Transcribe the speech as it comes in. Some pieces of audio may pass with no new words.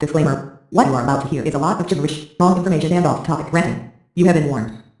Disclaimer. What you are about to hear is a lot of gibberish, wrong information and off-topic ranting. You have been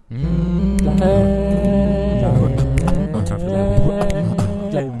warned.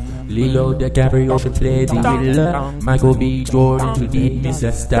 Leo DiCaprio should play the villain. Michael B. Jordan to be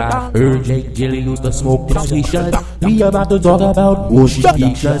Mr. Star. Jake Gyllenhaal the smoke the shisha. We about to talk about bushy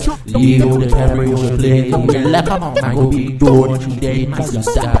features. Leo DiCaprio should play the villain. Michael B. Jordan to be Mr.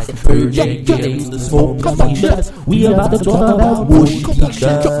 Star. Jake Gyllenhaal the smoke the shisha. We about to talk about bushy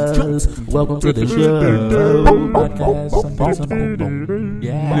features. Welcome to the show. Podcast.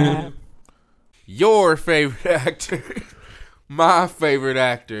 Yeah. Your favorite actor. My favorite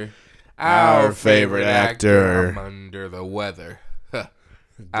actor. Our favorite actor. I'm under the weather.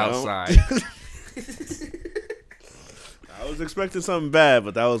 Outside. I was expecting something bad,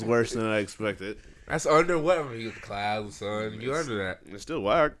 but that was worse than I expected. That's under weather. You got clouds, sun. You under that. It's still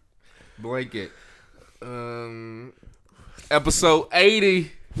wild. Blanket. Episode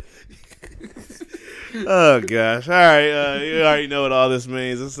 80. Oh, gosh. All right. You already know what all this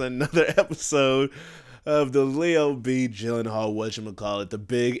means. It's another episode of the Leo B. Gyllenhaal, whatchamacallit, the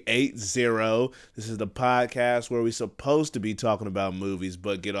Big 8-0. This is the podcast where we're supposed to be talking about movies,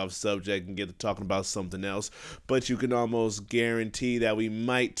 but get off subject and get to talking about something else. But you can almost guarantee that we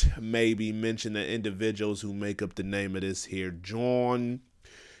might maybe mention the individuals who make up the name of this here John.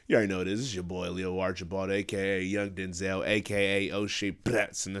 You already know what it is. This is your boy, Leo Archibald, a.k.a. Young Denzel, a.k.a. O'Shea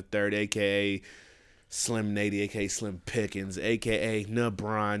Bretson III, a.k.a. Slim Nady, a.k.a. Slim Pickens, a.k.a.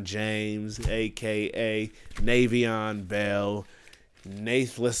 LeBron James, a.k.a. Navion Bell,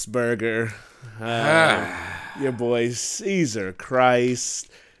 Nathlisberger, your boy Caesar Christ,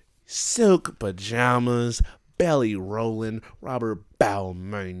 Silk Pajamas, Belly Rollin', Robert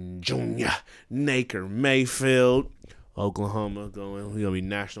Bauman Jr., Naker Mayfield, Oklahoma we're gonna be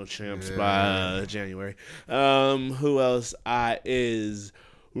national champs by January. Who else? Is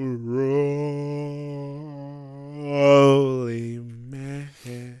Rolly Man.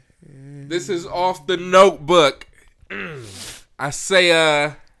 This is off the notebook. I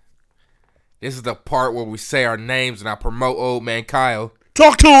say, this is the part where we say our names and I promote old man Kyle.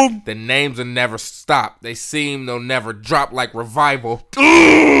 Talk to him. The names will never stop. They seem they'll never drop like Revival.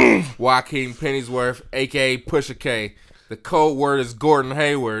 Joaquin Pennyworth, a.k.a. Pusha K. The code word is Gordon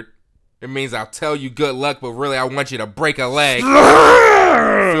Hayward. It means I'll tell you good luck, but really I want you to break a leg.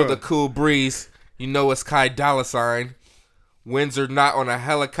 Feel the cool breeze. You know it's Kai Dollar Sign. Windsor not on a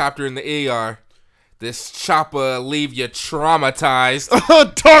helicopter in the ER. This chopper leave you traumatized.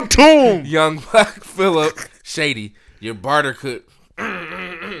 Talk to him. Young Black Phillip. Shady. Your barber could. Young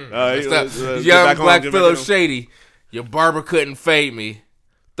Black Phillip Shady. Your barber couldn't fade me.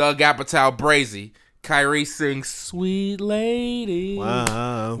 Thug Apatow Brazy. Kyrie sings, "Sweet lady,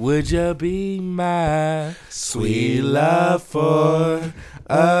 wow, would you be my sweet love for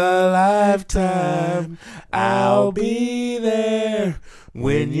a lifetime? I'll be there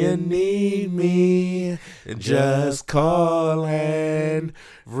when you need me. Just call and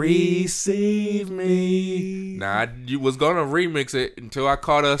receive me." Nah, you was gonna remix it until I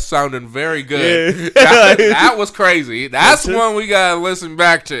caught us sounding very good. Yeah. That was crazy. That's one we gotta listen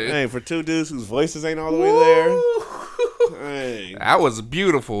back to. Hey, for two dudes whose voices ain't all the way there. Hey. That was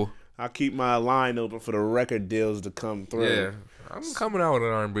beautiful. I'll keep my line open for the record deals to come through. Yeah, I'm coming out with an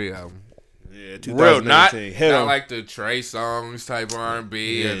R&B album. Yeah, real, not 2019. like the Trey Songz type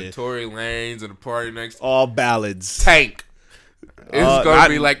R&B and the Tory Lanez and the Party Next. All ballads. Tank. It's gonna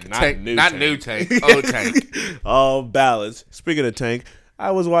be like Tank, not new Tank, old Tank. All ballads. Speaking of Tank,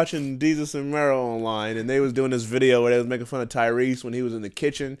 I was watching Jesus and Mero online, and they was doing this video where they was making fun of Tyrese when he was in the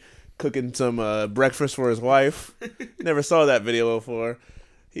kitchen cooking some breakfast for his wife. Never saw that video before.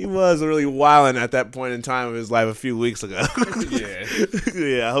 He was really wilding at that point in time of his life a few weeks ago.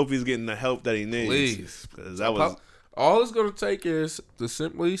 Yeah. I hope he's getting the help that he needs. Please, because that was all it's gonna take is to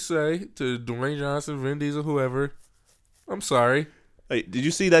simply say to Dwayne Johnson, Vin Diesel, whoever, "I'm sorry." Hey, did you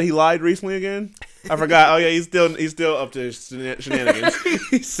see that he lied recently again? I forgot. Oh yeah, he's still up to shenanigans.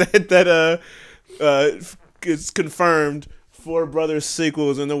 He said that it's confirmed 4 Brothers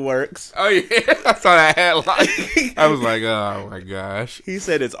sequels in the works. Oh yeah, I saw that headline. I was like, oh my gosh. He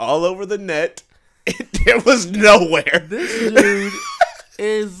said it's all over the net. It was nowhere. This dude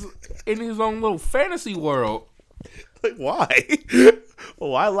is in his own little fantasy world. Like, why?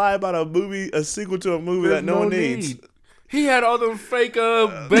 Well, why lie about a sequel to a movie that no one needs? He had all them fake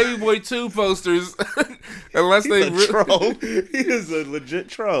Baby Boy 2 posters. Unless He's a troll. He is a legit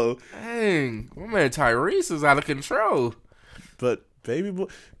troll. Dang, my man Tyrese is out of control. But Baby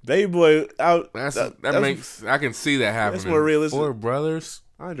Boy out. I can see that happening. That's more realistic. 4 Brothers.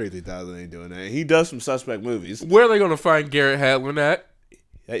 Andre 3000 ain't doing that. He does some suspect movies. Where are they gonna find Garrett Hedlund at?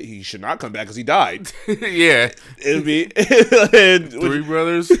 he should not come back because he died. Yeah. It'd be Three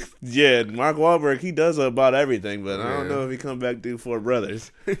brothers. Yeah, Mark Wahlberg, he does about everything, but I don't Yeah. know if he come back to do Four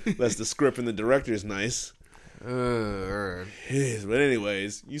Brothers. Unless the script and the director is nice. Alright. Yes, but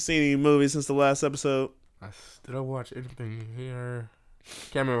anyways, you seen any movies since the last episode? Did I watch anything here?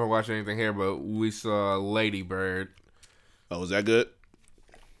 Can't remember if I watched anything here, but we saw Lady Bird. Oh, was that good?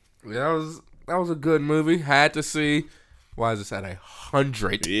 Yeah, that was a good movie. Had to see. Why is this at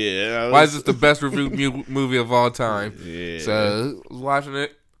 100? Yeah. Why is this the best reviewed movie of all time? Yeah. So I was watching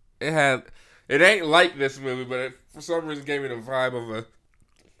it. It ain't like this movie, but it for some reason gave me the vibe of a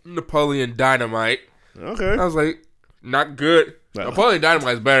Napoleon Dynamite. Okay. I was like, not good. No. Napoleon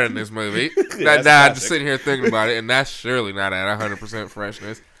Dynamite's better than this movie. That's I'm classic. just sitting here thinking about it, and that's surely not at 100%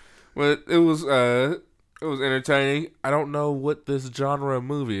 freshness. But it was entertaining. I don't know what this genre of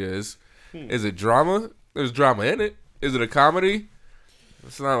movie is. Is it drama? There's drama in it. Is it a comedy?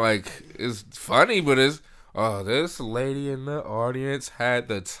 It's not like it's funny, but it's this lady in the audience had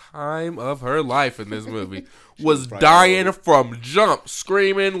the time of her life in this movie. Was dying from jump,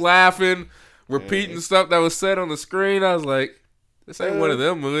 screaming, laughing, repeating stuff that was said on the screen. I was like, this ain't one of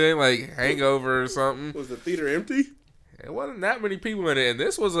them movies. Ain't like Hangover or something. Was the theater empty? It wasn't that many people in it, and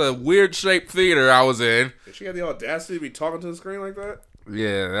this was a weird shaped theater I was in. Did she have the audacity to be talking to the screen like that?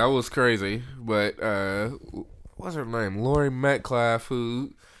 Yeah, that was crazy. But what's her name? Laurie Metcalf,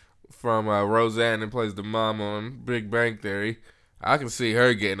 who from Roseanne and plays the mom on Big Bang Theory. I can see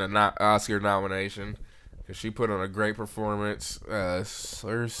her getting an Oscar nomination because she put on a great performance.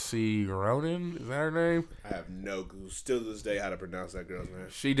 Saoirse Ronan, is that her name? I have no clue. Still to this day how to pronounce that girl's name.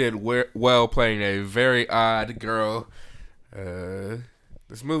 She did well playing a very odd girl.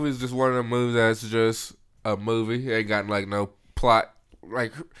 This movie is just one of the movies that's just a movie. It ain't got like no plot.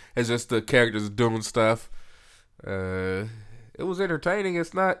 Like it's just the characters doing stuff. It was entertaining.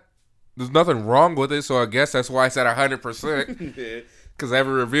 There's nothing wrong with it, so I guess that's why it's at 100%. Yeah. Because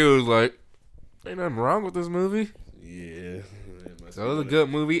every review is like, ain't nothing wrong with this movie. Yeah. So it was a good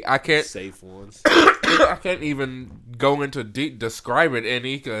movie. I can't Safe ones. I can't even go into describe it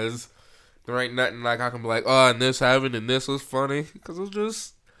any because there ain't nothing like I can be like, oh, and this happened and this was funny because it was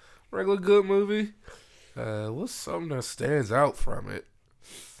just a regular good movie. What's something that stands out from it?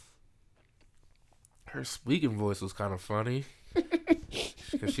 Her speaking voice was kind of funny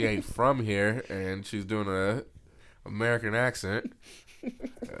because she ain't from here and she's doing a American accent. She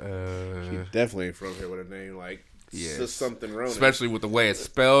definitely ain't from here with a name like something Ronan. Especially with the way it's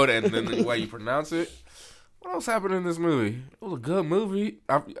spelled and then the way you pronounce it. What else happened in this movie? It was a good movie.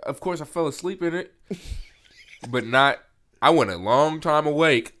 Of course, I fell asleep in it, but not. I went a long time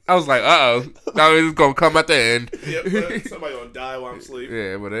awake. I was like, uh-oh, now it's going to come at the end. Yep, somebody gonna die while I'm asleep.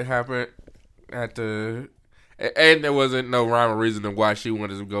 Yeah, but it happened at the... And there wasn't no rhyme or reason to why she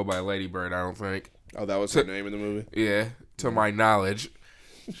wanted to go by Lady Bird, I don't think. Oh, that was her name in the movie? Yeah, to my knowledge.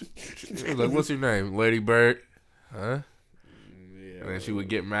 She was like, what's your name? Lady Bird? Huh? Yeah. And then she would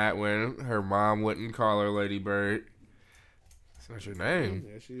get mad when her mom wouldn't call her Lady Bird. That's not your name.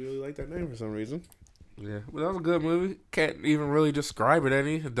 Yeah, she really liked that name for some reason. Yeah, but that was a good movie. Can't even really describe it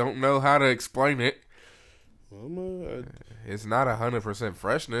any. Don't know how to explain it. Well, It's not 100%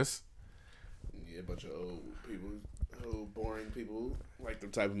 freshness. yeah, a bunch of old people, old boring people like them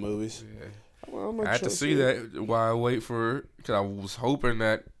type of movies. Yeah. Well, I had to see that while I wait for, because I was hoping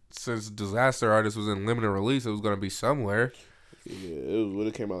that since Disaster Artist was in limited release, it was going to be somewhere. Yeah,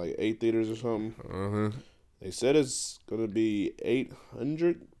 it came out like 8 theaters or something. Uh-huh. They said it's gonna be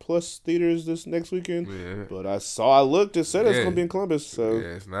 800 plus theaters this next weekend. Yeah. But I looked, it said it's Yeah. gonna be in Columbus. So Yeah,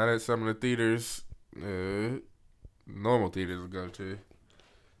 it's not at some of the theaters, normal theaters to go to.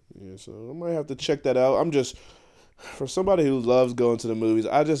 yeah, so I might have to check that out. I'm just, for somebody who loves going to the movies,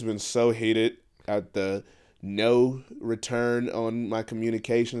 I've just been so heated at the no return on my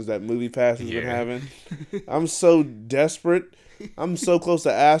communications that MoviePass has been having. I'm so desperate. I'm so close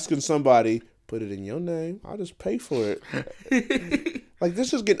to asking somebody, put it in your name. I'll just pay for it. Like,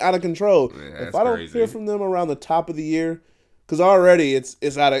 this is getting out of control. Yeah, if I don't hear from them around the top of the year, because already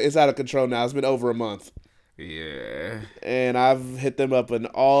it's out of control now. It's been over a month. Yeah. And I've hit them up in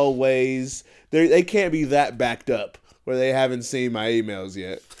all ways. They can't be that backed up where they haven't seen my emails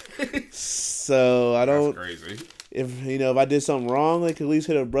yet. So I don't. That's crazy. If I did something wrong, they could at least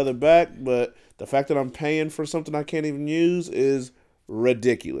hit a brother back. But the fact that I'm paying for something I can't even use is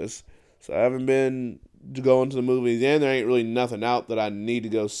ridiculous. So I haven't been going to the movies, and there ain't really nothing out that I need to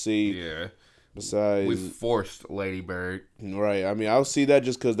go see. Yeah. Besides, We forced Lady Bird. right? I mean, I'll see that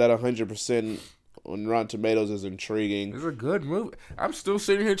just because that 100% on Rotten Tomatoes is intriguing. It's a good movie. I'm still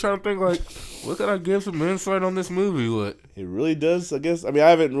sitting here trying to think, like, what could I give some insight on this movie with? It really does, I guess. I mean, I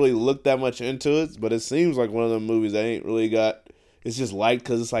haven't really looked that much into it, but it seems like one of them movies that ain't really got. It's just light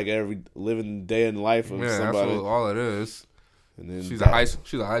because it's like every living day in life of Yeah, that's somebody. all it is. And then She's a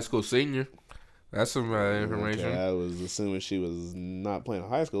high school senior. That's some information. Okay, I was assuming she was not playing a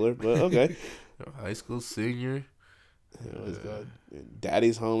high schooler, but okay. High school senior.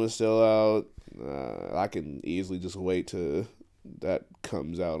 Daddy's Home is still out. I can easily just wait till that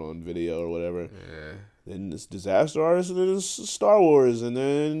comes out on video or whatever. Yeah. Then it's Disaster Artist, and then it's Star Wars, and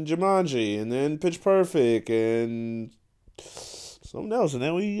then Jumanji, and then Pitch Perfect, and something else. And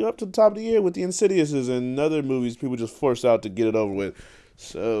then we up to the top of the year with the Insidiouses and other movies people just force out to get it over with.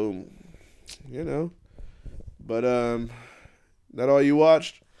 So, you know. But, that all you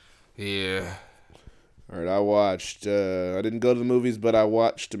watched? Yeah. All right, I watched, I didn't go to the movies, but I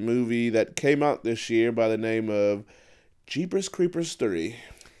watched a movie that came out this year by the name of Jeepers Creepers 3.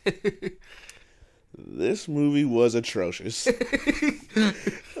 This movie was atrocious.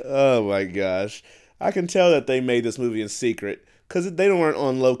 Oh my gosh. I can tell that they made this movie in secret because they weren't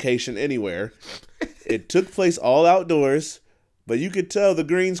on location anywhere. It took place all outdoors, but you could tell the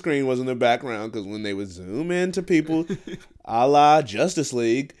green screen was in the background because when they would zoom into people, a la Justice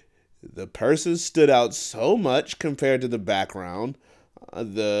League, the person stood out so much compared to the background.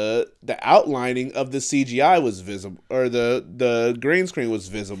 The outlining of the CGI was visible, or the green screen was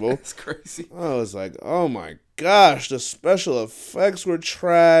visible. That's crazy. I was like, oh my gosh, the special effects were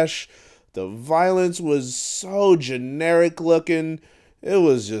trash. The violence was so generic looking. It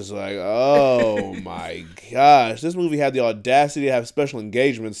was just like, oh my gosh. This movie had the audacity to have special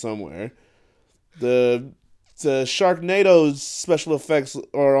engagement somewhere. The Sharknado's special effects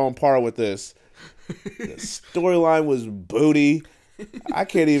are on par with this. The storyline was booty. I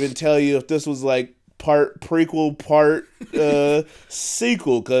can't even tell you if this was like part prequel, part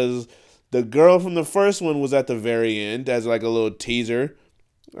sequel, because the girl from the first one was at the very end as like a little teaser.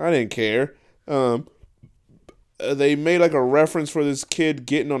 I didn't care. They made like a reference for this kid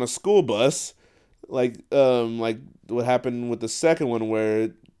getting on a school bus, like what happened with the second one where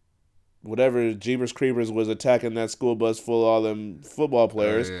whatever Jeepers Creepers was attacking that school bus full of all them football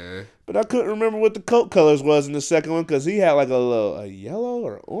players. Yeah. But I couldn't remember what the coat colors was in the second one because he had like a yellow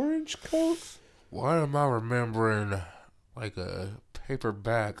or orange coat. Why am I remembering like a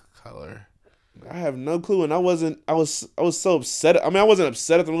paperback color? I have no clue, and I was so upset. I mean, I wasn't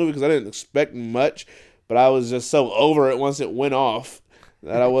upset at the movie because I didn't expect much, but I was just so over it once it went off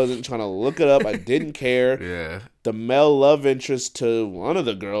that I wasn't trying to look it up. I didn't care. Yeah. The male love interest to one of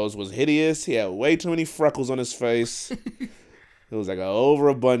the girls was hideous. He had way too many freckles on his face. It was like an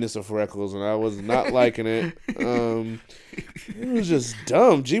overabundance of freckles, and I was not liking it. It was just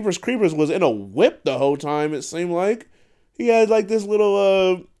dumb. Jeepers Creepers was in a whip the whole time, it seemed like. He had like this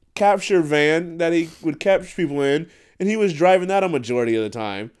little capture van that he would capture people in, and he was driving that a majority of the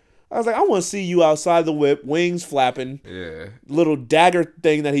time. I was like, I want to see you outside the whip, wings flapping. Yeah. Little dagger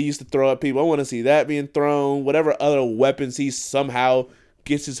thing that he used to throw at people. I want to see that being thrown. Whatever other weapons he somehow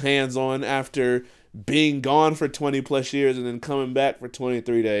gets his hands on after being gone for 20 plus years and then coming back for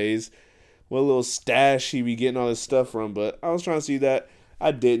 23 days. What little stash he be getting all this stuff from. But I was trying to see that.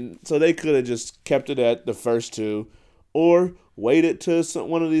 I didn't. So they could have just kept it at the first two. Or waited till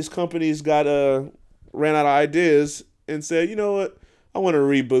one of these companies ran out of ideas and said, you know what? I want to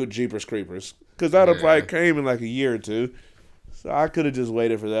reboot Jeepers Creepers. Because that would probably came in like a year or two. So I could have just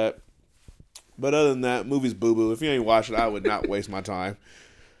waited for that. But other than that, movie's boo-boo. If you ain't watched it, I would not waste my time.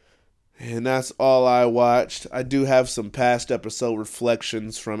 And that's all I watched. I do have some past episode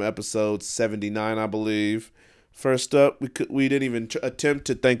reflections from episode 79, I believe. First up, we didn't even attempt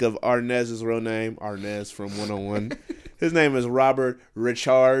to think of Arnez's real name. Arnez from 101. His name is Robert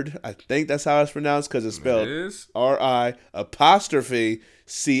Richard. I think that's how it's pronounced because it's spelled R-I''Chard.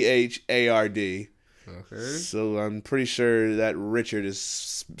 Okay. So I'm pretty sure that Richard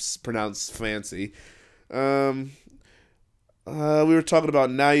is pronounced fancy. We were talking about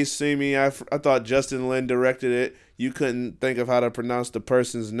Now You See Me. I thought Justin Lin directed it. You couldn't think of how to pronounce the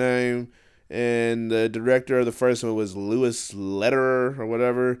person's name. And the director of the first one was Louis Lederer or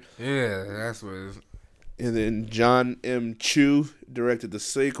whatever. Yeah, that's what it is. And then John M. Chu directed the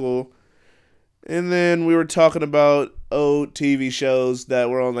sequel. And then we were talking about old TV shows that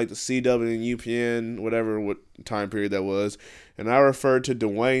were on like the CW and UPN, whatever what time period that was. And I referred to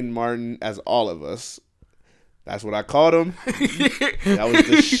Dwayne Martin as All of Us. That's what I called him. That was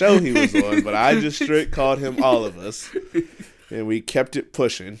the show he was on, but I just straight called him All of Us. And we kept it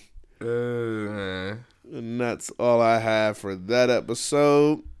pushing. And that's all I have for that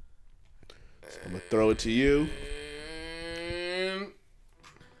episode. I'm gonna throw it to you.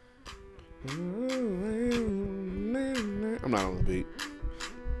 I'm not on the beat.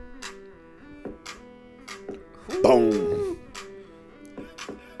 Boom.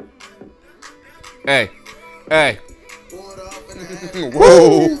 Hey. Hey.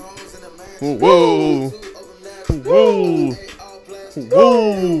 Whoa. Whoa. Whoa.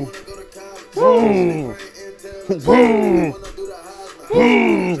 Whoa. Whoa.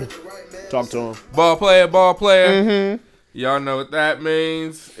 Whoa. Talk to him. Ball player. Mm-hmm. Y'all know what that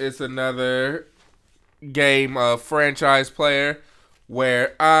means. It's another game of franchise player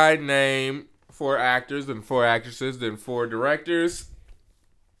where I name 4 actors and 4 actresses, then 4 directors.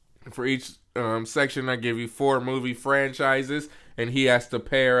 For each section, I give you 4 movie franchises, and he has to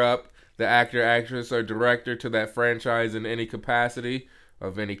pair up the actor, actress, or director to that franchise in any capacity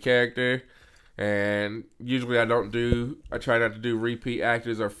of any character. And usually I try not to do repeat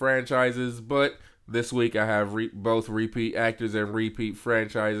actors or franchises, but this week I have both repeat actors and repeat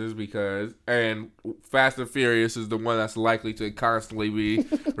franchises and Fast and Furious is the one that's likely to constantly be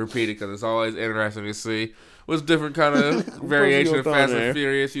repeated because it's always interesting to see what's different kind of variation of Fast and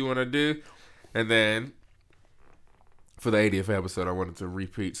Furious you want to do. And then for the 80th episode, I wanted to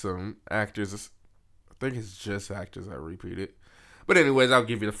repeat some actors. I think it's just actors I repeated. But anyways, I'll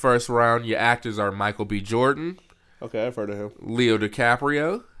give you the first round. Your actors are Michael B. Jordan. Okay, I've heard of him. Leo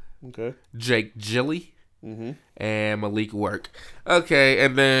DiCaprio. Okay. Jake Gyllenhaal. And Malik Work. Okay,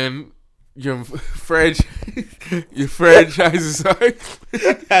 and then your franchises are...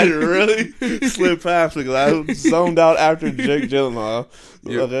 I really slipped past me because I zoned out after Jake Gyllenhaal.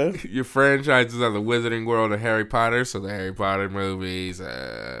 Okay. Your franchises are the Wizarding World of Harry Potter, so the Harry Potter movies,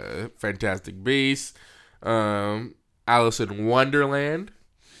 Fantastic Beasts, Alice in Wonderland.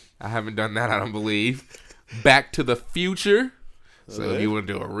 I haven't done that, I don't believe. Back to the Future. So if you want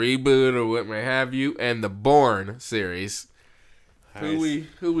to do a reboot or what may have you, and the Bourne series. Nice.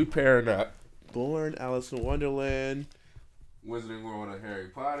 Who we pairing up? Bourne, Alice in Wonderland, Wizarding World of Harry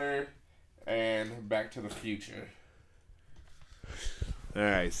Potter, and Back to the Future. All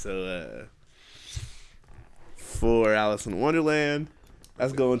right, so for Alice in Wonderland,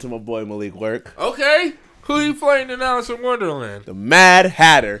 let's go into my boy Malik Work. Okay, who you playing in Alice in Wonderland? The Mad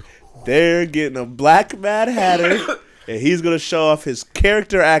Hatter. They're getting a black Mad Hatter. And he's gonna show off his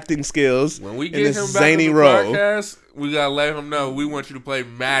character acting skills when we in get this him zany back on the role. podcast, we gotta let him know we want you to play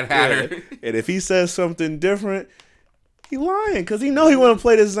Mad Hatter. Yeah. And if he says something different, he lying because he know he want to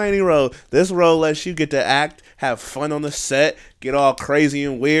play this zany role. This role lets you get to act, have fun on the set, get all crazy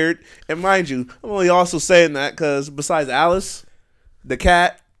and weird. And mind you, I'm only also saying that because besides Alice, the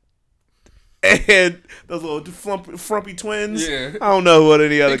cat, and those little frumpy twins. Yeah. I don't know what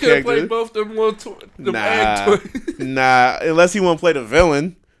any other he could characters. play both them little twins. Nah, unless he want to play the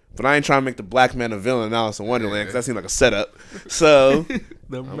villain. But I ain't trying to make the black man a villain in Alice in Wonderland because that seemed like a setup. So,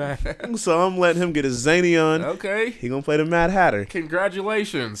 I'm letting him get his zany on. Okay. He gonna play the Mad Hatter.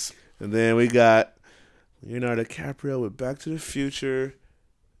 Congratulations. And then we got Leonardo DiCaprio with Back to the Future,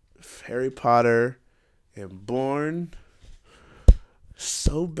 Harry Potter, and Bourne.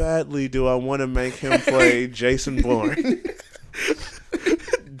 So badly do I want to make him play Jason Bourne.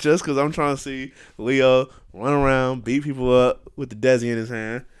 Just because I'm trying to see Leo run around, beat people up with the Desi in his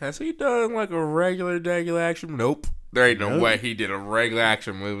hand. Has he done like a regular action? Nope. There ain't no way he did a regular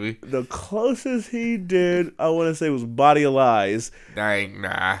action movie. The closest he did, I want to say, was Body of Lies. Dang,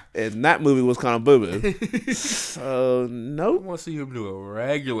 nah. And that movie was kind of boo-boo. So, nope. I want to see him do a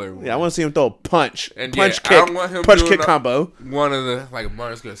regular one. Yeah, I want to see him throw a punch. And punch kick. I want him punch kick combo. One of the, like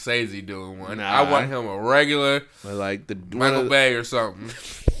Martin Scorsese doing one. Nah. I want him a regular, like the Michael Bay or something.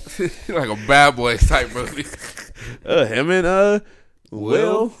 Like a Bad Boys type movie. Him and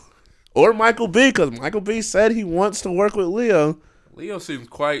Will. Or Michael B, because Michael B said he wants to work with Leo. Leo seems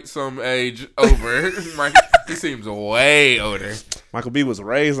quite some age over. He seems way older. Michael B was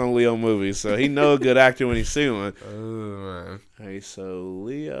raised on Leo movies, so he know a good actor when he see one. Oh, man. Hey, so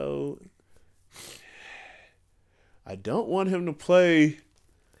Leo, I don't want him to play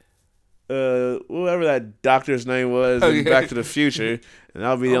whoever that doctor's name was in Back to the Future. And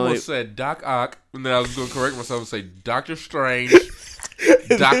I'll be the only. I almost said Doc Ock, and then I was going to correct myself and say Doctor Strange.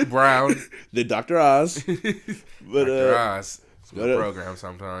 Doc Brown. The Dr. Oz. But, Dr. Oz. It's a good program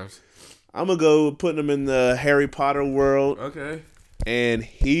sometimes. I'm going to go putting him in the Harry Potter world. Okay. And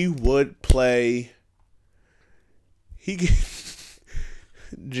he would play...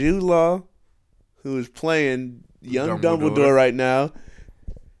 Jude Law, who is playing young Dumbledore right now,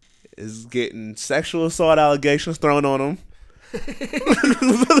 is getting sexual assault allegations thrown on him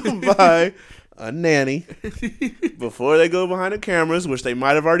by... a nanny before they go behind the cameras, which they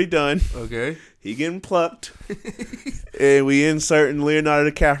might have already done. Okay. He getting plucked. And we inserting Leonardo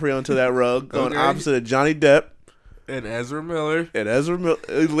DiCaprio into that rug, going opposite of Johnny Depp. And Ezra Miller.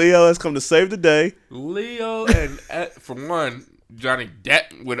 Leo has come to save the day. Leo and, for one, Johnny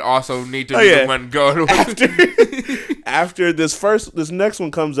Depp would also need to be the one going After this next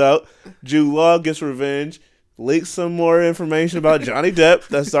one comes out, Jude Law gets revenge, leaks some more information about Johnny Depp.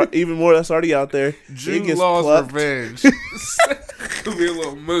 That's already out there. Jude Law's revenge. It'll be a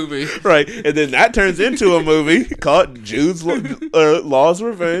little movie, right? And then that turns into a movie called Jude's Law's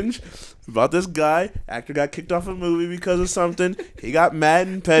Revenge. About this guy, actor got kicked off a movie because of something. He got mad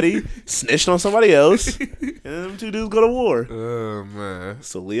and petty, snitched on somebody else, and then them two dudes go to war. Oh man!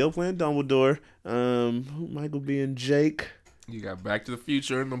 So Leo playing Dumbledore, Michael B and Jake. You got Back to the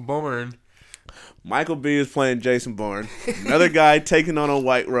Future and the Bourne. Michael B is playing Jason Bourne. Another guy taking on a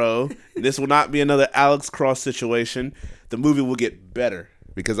white row. This will not be another Alex Cross situation. The movie will get better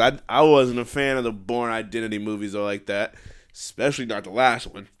because I wasn't a fan of the Bourne Identity movies or like that, especially not the last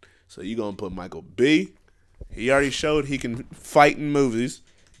one. So you gonna put Michael B. He already showed he can fight in movies,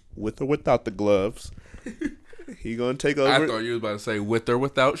 with or without the gloves. He gonna take over. I thought you was about to say with or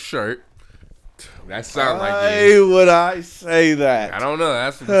without shirt. That sound like Why you. would I say that? I don't know.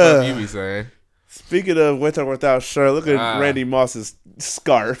 That's what the fuck you be saying. Speaking of with or without shirt, look at Randy Moss's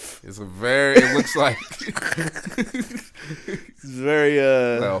scarf. It looks like It's very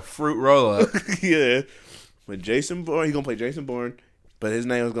a fruit roll up. yeah. But Jason Bourne, he's gonna play Jason Bourne, but his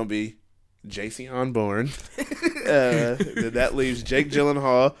name is gonna be Jason Bourne. Then that leaves Jake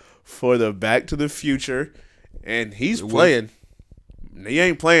Gyllenhaal for the Back to the Future, and he's playing. He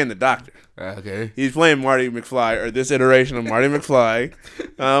ain't playing the Doctor. Okay. He's playing Marty McFly, or this iteration of Marty McFly.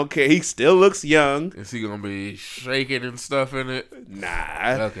 Okay, he still looks young. Is he gonna be shaking and stuff in it?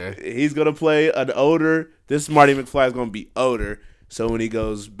 Nah. Okay. He's gonna play an older. This Marty McFly is gonna be older. So when he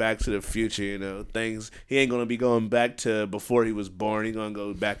goes back to the future, he ain't gonna be going back to before he was born. He's gonna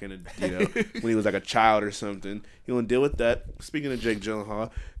go back in, when he was like a child or something. He gonna deal with that. Speaking of Jake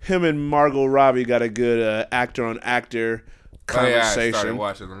Gyllenhaal, him and Margot Robbie got a good actor on actor conversation. I started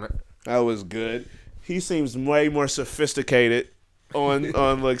watching them. That was good. He seems way more sophisticated on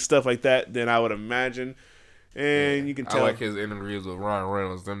like stuff like that than I would imagine. And you can tell. I like his interviews with Ryan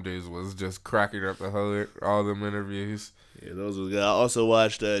Reynolds. Them dudes was just cracking up the whole all them interviews. Yeah, those was good. I also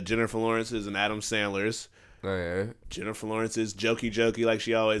watched Jennifer Lawrence's and Adam Sandler's. Oh yeah. Jennifer Lawrence's jokey like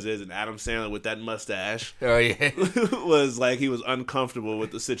she always is, and Adam Sandler with that mustache. Oh yeah. Was like he was uncomfortable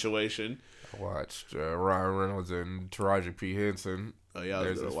with the situation. I watched Ryan Reynolds and Taraji P. Henson. Oh yeah, I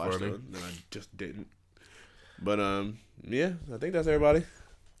was gonna watch that one, and I just didn't. But yeah, I think that's everybody.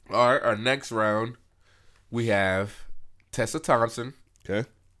 All right, our next round, we have Tessa Thompson, Okay.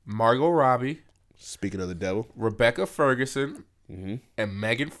 Margot Robbie, Speaking of the devil, Rebecca Ferguson, and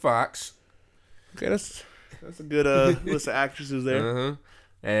Megan Fox. Okay, that's a good list of actresses there. Uh-huh.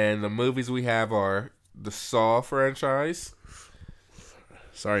 And the movies we have are the Saw franchise,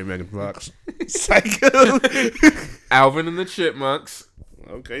 Sorry, Megan Fox. Psycho. Alvin and the Chipmunks,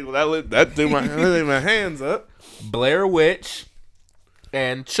 Okay, well that threw my hands up. Blair Witch,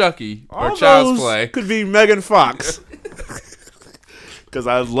 and Chucky, All or Child's those Play. could be Megan Fox. Because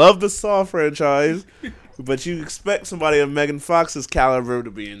I love the Saw franchise, but you expect somebody of Megan Fox's caliber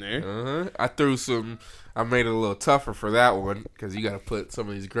to be in there. Uh-huh. I made it a little tougher for that one because you got to put some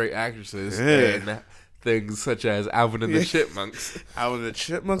of these great actresses in things such as Alvin and the Chipmunks. Alvin and the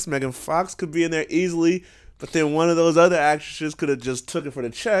Chipmunks, Megan Fox could be in there easily, but then one of those other actresses could have just took it for the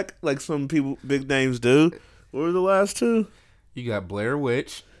check, like some people, big names do. What were the last two? You got Blair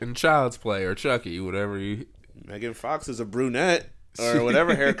Witch and Child's Play or Chucky, whatever you. Megan Fox is a brunette. Or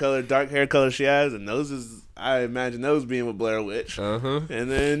whatever dark hair color she has, and I imagine those being with Blair Witch. Uh-huh.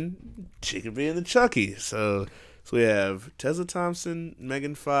 And then she could be in the Chucky. So we have Tessa Thompson,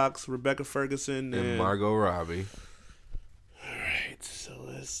 Megan Fox, Rebecca Ferguson, And Margot Robbie. Alright, so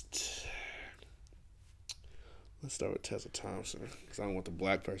let's start with Tessa Thompson, because I don't want the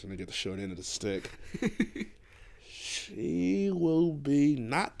black person to get the short end of the stick. She will be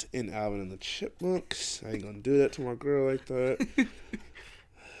not in Alvin and the Chipmunks. I ain't gonna do that to my girl like that.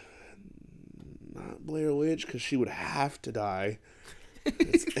 Not Blair Witch, because she would have to die.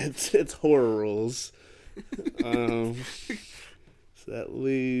 It's horror rules. So that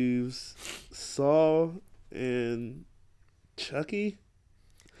leaves Saw and Chucky.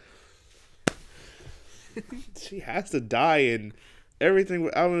 She has to die in everything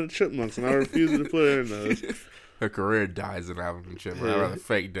with Alvin and the Chipmunks, and I refuse to put her in those. Her career dies in Alvin and the Chipmunks. I'd rather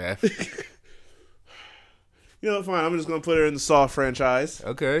fake death. You know, fine. I'm just gonna put her in the Saw franchise.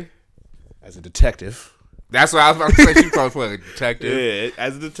 Okay. as a detective. That's what I was about to say. She probably play a detective. Yeah,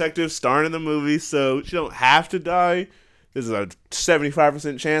 as a detective starring in the movie, so she don't have to die. There's a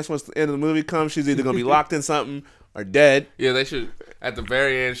 75% chance once the end of the movie comes, she's either gonna be locked in something or dead. Yeah, they should. At the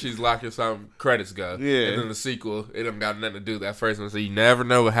very end, she's locked in something. Credits go. Yeah. And then the sequel, it don't got nothing to do with that first one, so you never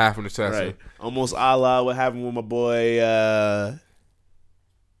know what happened to Tessa. Right. Almost a la what happened with my boy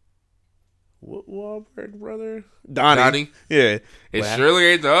what Wahlberg brother? Donnie. Yeah. It surely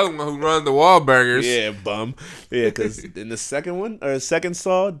ain't the other one who runs the Wahlburgers. Yeah, bum. Yeah, because in the second one, or the second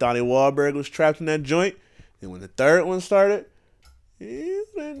Saw, Donnie Wahlberg was trapped in that joint. And when the third one started, he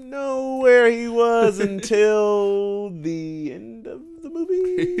didn't know where he was until the end of the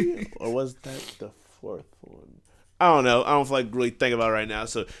movie. Or was that the fourth one? I don't know. I don't feel like really thinking about it right now.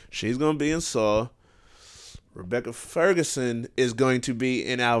 So she's going to be in Saw. Rebecca Ferguson is going to be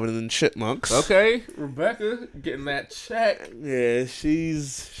in Alvin and the Chipmunks. Okay, Rebecca getting that check. Yeah,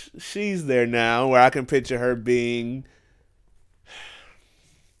 she's there now, where I can picture her being.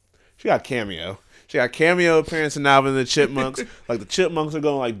 She got cameo. She got cameo appearance in Alvin and the Chipmunks. Like the Chipmunks are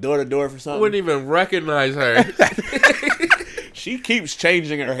going like door to door for something. I wouldn't even recognize her. She keeps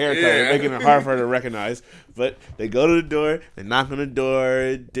changing her hair color, making it hard for her to recognize. But they go to the door, they knock on the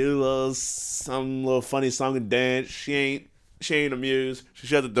door, do some little funny song and dance. She ain't amused. She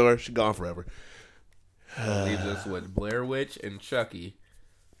shut the door. She gone forever. Leaves us with Blair Witch and Chucky.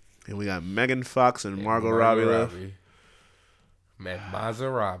 And we got Megan Fox and Margot Robbie left.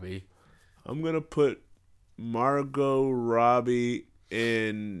 Maserati. I'm gonna put Margot Robbie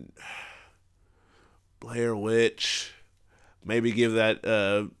in Blair Witch. Maybe give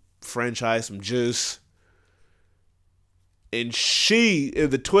that franchise some juice. And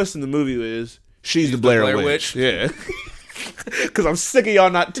the twist in the movie is she's the Blair Witch. Yeah. Because I'm sick of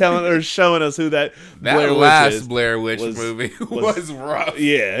y'all not telling or showing us who that Blair Witch is. Blair Witch movie was rough.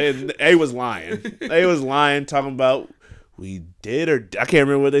 Yeah, and A was lying. A was lying, talking about we did or I can't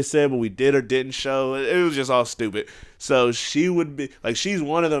remember what they said, but we did or didn't show. It was just all stupid. So she would be like, she's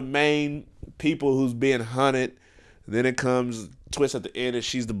one of the main people who's being hunted. Then it comes twist at the end, and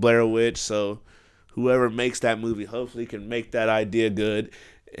she's the Blair Witch. So whoever makes that movie hopefully can make that idea good.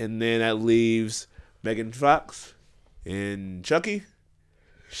 And then that leaves Megan Fox and Chucky.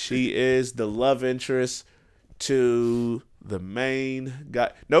 She is the love interest to the main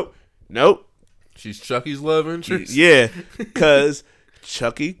guy. Nope. She's Chucky's love interest? Yeah, because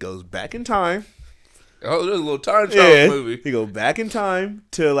Chucky goes back in time. Oh, there's a little time travel movie. He goes back in time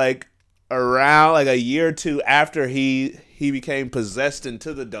to like around like a year or two after he became possessed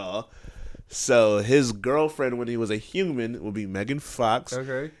into the doll. So his girlfriend when he was a human will be Megan Fox.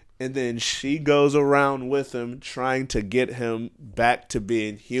 Okay. And then she goes around with him trying to get him back to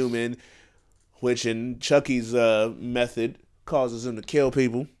being human, which in Chucky's method causes him to kill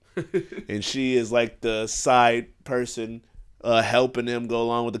people. And she is like the side person helping him go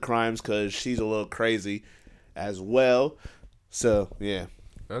along with the crimes because she's a little crazy as well. So, yeah.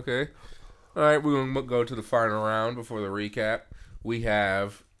 Okay. All right, we're going to go to the final round before the recap. We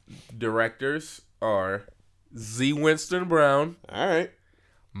have directors are Z. Winston Brown. All right.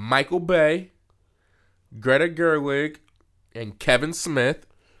 Michael Bay, Greta Gerwig, and Kevin Smith.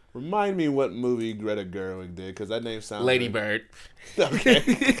 Remind me what movie Greta Gerwig did, because that name sounds Lady Bird. Okay.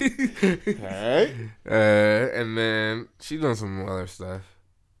 All right. And then she's done some other stuff.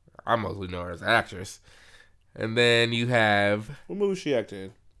 I mostly know her as an actress. And then you have... What movie she acted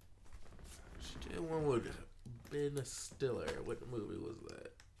in? She did one with Ben Stiller. What movie was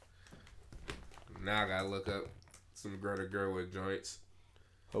that? Now I gotta look up some Greta Gerwig joints.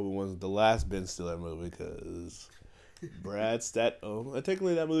 Hope it wasn't the last Ben Stiller movie, because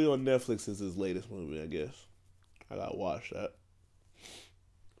technically that movie on Netflix is his latest movie, I guess. I gotta watch that.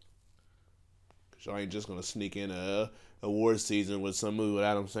 Because y'all ain't just gonna sneak in a award season with some movie with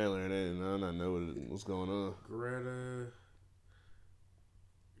Adam Sandler in it, and I don't know what's going on. Greta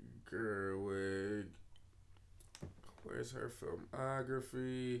Gerwig. Where's her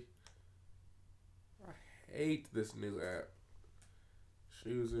filmography? I hate this new app.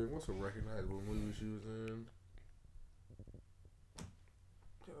 She was in, what's a recognizable movie she was in?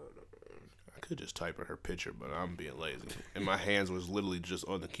 I could just type in her picture, but I'm being lazy. And my hands was literally just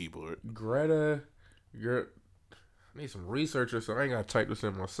on the keyboard. Greta, I need some researchers, so I ain't got to type this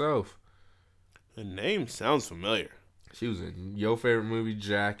in myself. The name sounds familiar. She was in your favorite movie,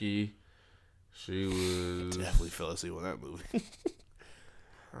 Jackie. She was... Definitely fell asleep on that movie. She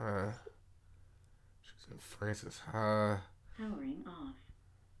was in Francis Ha. Powering off.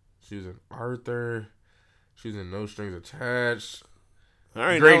 She was in Arthur. She was in No Strings Attached. All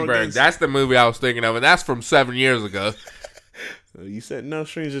right, Greenberg. That's the movie I was thinking of, and that's from 7 years ago. You said no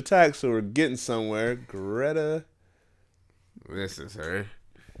strings attached, so we're getting somewhere. Greta. This is her.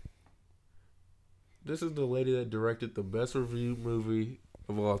 This is the lady that directed the best reviewed movie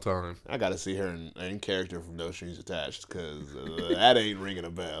of all time. I gotta see her in character from No Strings Attached, because that ain't ringing a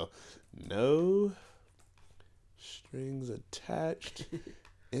bell. No strings attached.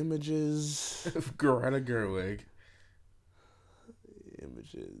 Images. Greta Gerwig.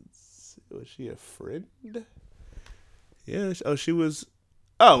 Images. Was she a friend? Yeah. Oh, she was.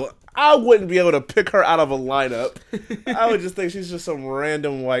 Oh, I wouldn't be able to pick her out of a lineup. I would just think she's just some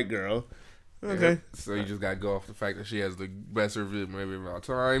random white girl. Okay. Yeah. So you just got to go off the fact that she has the best reviewed movie of all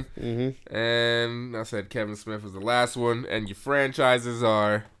time. Mm-hmm. And I said Kevin Smith was the last one. And your franchises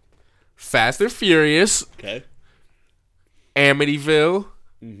are Fast and Furious, Okay. Amityville,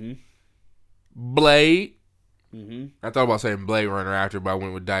 Mm-hmm. Blade. Mm-hmm. I thought about saying Blade Runner after, but I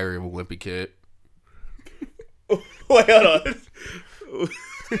went with Diary of a Wimpy Kid. Wait, hold on.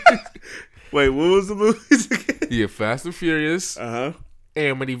 Wait, what was the movies again? Yeah, Fast and Furious, Uh-huh.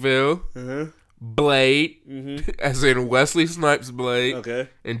 Amityville, Uh-huh. Blade, Mm-hmm. as in Wesley Snipes' Blade, Okay.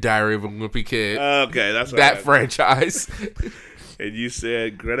 and Diary of a Wimpy Kid. Okay, that's what That I had. franchise. And you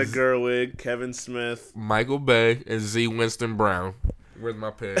said Greta Gerwig, Kevin Smith. Michael Bay, and Z. Winston Brown. Where's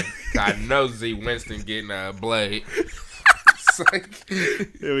my pen? I know Z. Winston getting a Blade. It's like,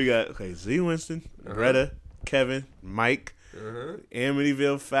 Here we got Z. Winston, Greta, Kevin, Mike,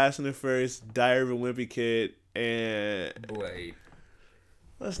 Amityville, Fast and the Furious, Diary of a Wimpy Kid, and Blade.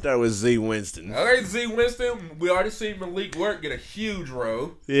 let's start with Z. Winston. Okay, Z. Winston. We already seen Malik Work get a huge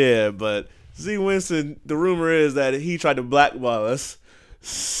role. Yeah, but Z. Winston, the rumor is that he tried to blackball us.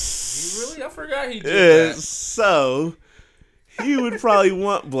 Really? I forgot he did Yeah, that. so he would probably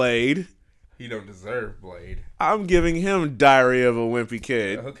want Blade. He don't deserve Blade. I'm giving him Diary of a Wimpy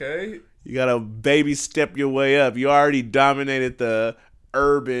Kid. Okay. You gotta baby step your way up. You already dominated the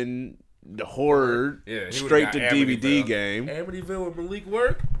urban horror Yeah, he straight would've to got DVD Amityville. game. Amityville and Malik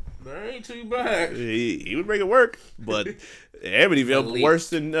Work? That ain't too bad. He would make it work, but Amityville Malik. worse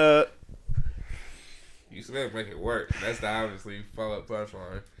than You still make it work. That's the obviously follow-up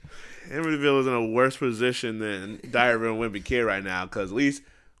punchline. Amityville is in a worse position than Diary of a Wimpy Kid right now. Because at least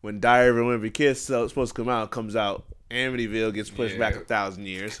when Diary of a Wimpy Kid is supposed to come out, Amityville gets pushed back 1,000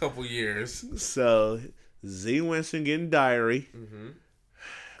 years. Couple years. So Z. Winston getting Diary. Mm-hmm.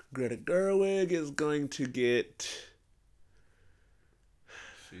 Greta Gerwig is going to get.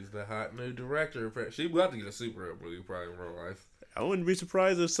 She's the hot new director. She about to get a superhero movie probably in real life. I wouldn't be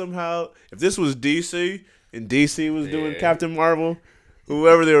surprised if this was DC and DC was doing Yeah. Captain Marvel,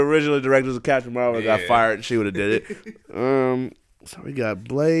 whoever the original directors of Captain Marvel got Yeah. fired and she would have did it. So we got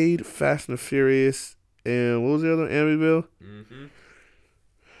Blade, Fast and the Furious, and what was the other one? Amityville? Mm-hmm.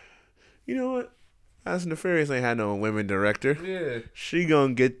 You know what? Fast and the Furious ain't had no women director. Yeah. She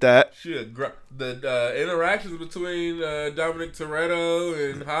gonna get that. The interactions between Dominic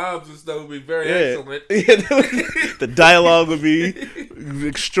Toretto and Hobbs and stuff would be very Yeah. excellent. The dialogue would be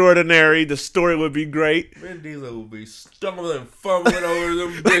extraordinary. The story would be great. Vin Diesel would be stumbling and fumbling over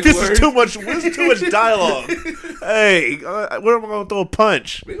them big This words. is too much dialogue. Hey, where am I gonna throw a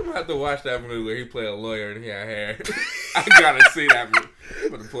punch? We gonna have to watch that movie where he played a lawyer and he had hair. I gotta see that movie. I'm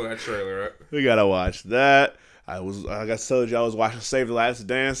gonna pull that trailer up. We gotta watch that. Like I told you, I was watching Save the Last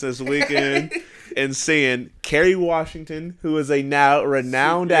Dance this weekend and seeing Kerry Washington, who is a now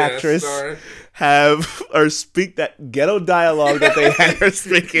renowned actress, speak that ghetto dialogue that they had her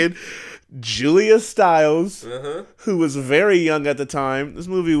speaking. Julia Stiles, who was very young at the time. This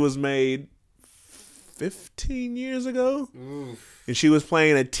movie was made 15 years ago, and she was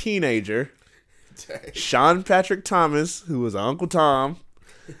playing a teenager. Dang. Sean Patrick Thomas, who was Uncle Tom,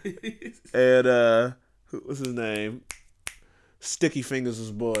 and who was his name? Sticky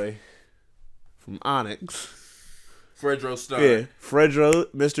Fingers' boy from Onyx. Fredro Starr. Yeah, Fredro,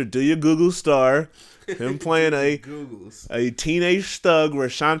 Mr. Do Your Google Star, him playing Googles. a teenage thug where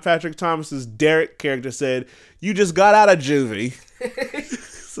Sean Patrick Thomas's Derek character said, "You just got out of juvie."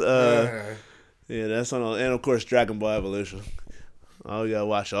 Yeah, that's on, and of course Dragon Ball Evolution. Oh, you gotta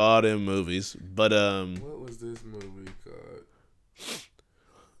watch all them movies. But What was this movie called?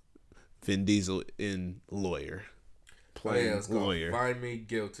 Vin Diesel in Lawyer. Playing Playing lawyer. Find Me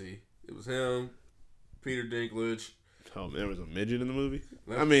Guilty. It was him, Peter Dinklage. Oh, man, there was a midget in the movie?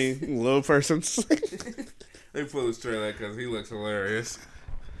 Let I mean, little persons. They pulled this trailer because he looks hilarious.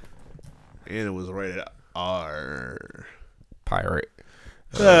 And it was rated R. Pirate.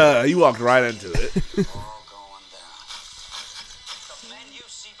 You walked right into it.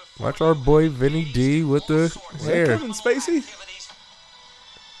 Watch our boy Vinny D with the hair. Kevin Spacey?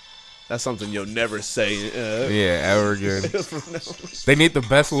 That's something you'll never say. Yeah, ever again. They need the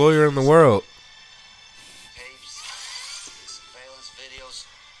best lawyer in the world. Tapes, surveillance videos.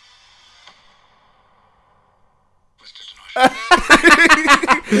 Mr.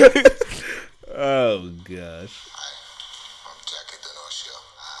 Tenorio. Oh gosh. I'm Jackie Tenorio.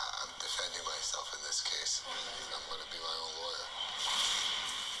 I'm defending myself in this case. I'm going to be my own lawyer.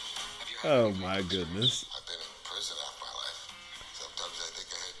 Oh my goodness. I've been in prison half my life. Sometimes I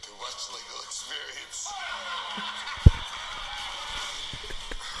think I had too much legal experience.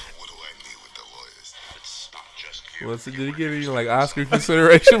 What do I need with the lawyers? It's not just you. Did he give you like Oscar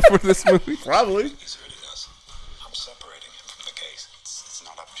consideration for this movie? Probably. He's already does. I'm separating him from the case. It's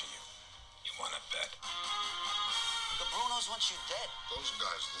not up to you. You want to bet? The Brunos want you dead. Those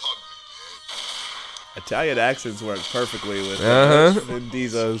guys love me, man. Italian accents work perfectly with Vin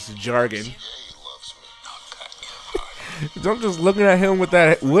Diesel's jargon. Yeah, he loves me. Not that good. I'm just looking at him with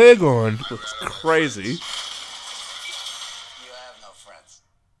that wig on. Looks crazy. You have no friends.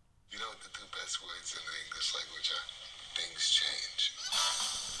 You know what the two best words in the English language are? Things change.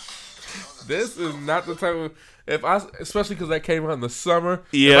 This is not the type of especially because that came out in the summer.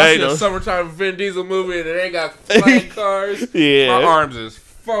 Yeah, if I I see know. a summertime Vin Diesel movie and it ain't got flying cars, Yeah. my arms is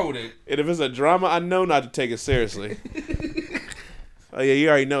folded. And if it's a drama, I know not to take it seriously. Oh yeah, you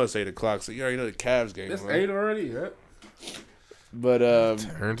already know it's 8 o'clock, so you already know the Cavs game. It's right? 8 already. Yeah. But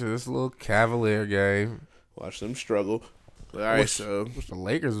Turn to this little Cavalier game. watch them struggle. All right, so Which the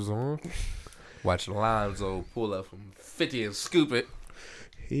Lakers was on. Watch Lonzo pull up from 50 and scoop it.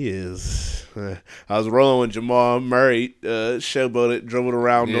 he is. I was rolling with Jamal Murray, showboated, dribbled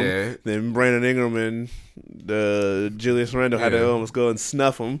around Yeah. him. Then Brandon Ingram and Julius Randle had to Yeah. almost go and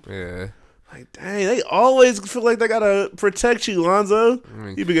snuff him. Yeah. Like, dang, they always feel like they gotta protect you, Lonzo.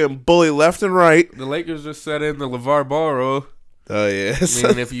 mean- You be getting bullied left and right. The Lakers just set in the LeVar Ball rule, Oh yeah,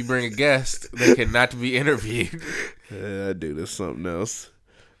 meaning if you bring a guest, they cannot be interviewed. yeah, that dude is something else.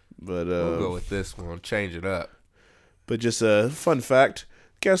 But We'll go with this one. Change it up. but just a fun fact: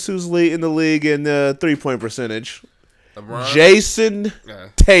 guess who's lead in the league in 3-point percentage? LeBron? Jason Yeah.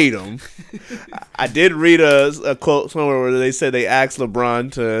 Tatum. I did read a quote somewhere where they said they asked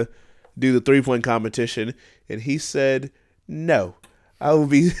LeBron to do the 3-point competition, and he said no. I will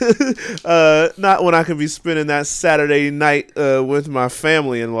be not when I can be spending that Saturday night with my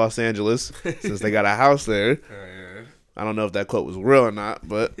family in Los Angeles, since they got a house there. I don't know if that quote was real or not,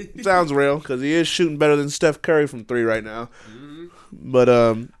 but it sounds real because he is shooting better than Steph Curry from 3 right now. But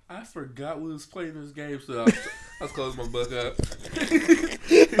I forgot we was playing this game, so let's close my book up.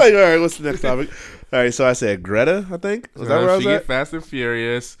 like, all right, what's the next topic? All right, so I said Greta, I think. Was that where I was She at? get Fast and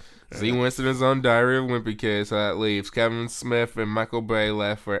Furious. Z Winston is on Diary of a Wimpy Kid, so that leaves Kevin Smith and Michael Bay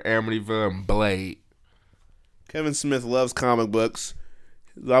left for Amityville and Blade. Kevin Smith loves comic books.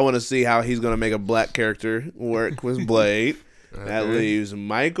 I want to see how he's going to make a black character work with Blade. That Okay. leaves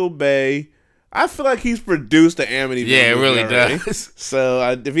Michael Bay. I feel like he's produced the Amityville Yeah, it movie really already. does.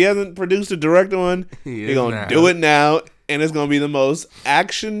 So if he hasn't produced or directed one, He he's is going now. to do it now. And it's going to be the most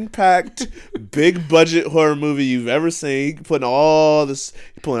action-packed, big-budget horror movie you've ever seen. Putting all this,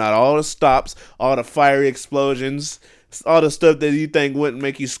 pulling out all the stops, all the fiery explosions, all the stuff that you think wouldn't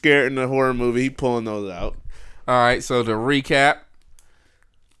make you scared in a horror movie. He pulling those out. All right, so to recap,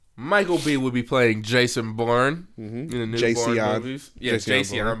 Michael B will be playing Jason Bourne in the new JC Bourne on. movies. Yeah, JC on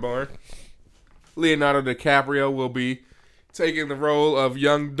JC on Bourne. Leonardo DiCaprio will be taking the role of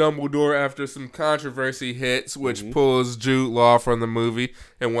young Dumbledore after some controversy hits, which pulls Jude Law from the movie.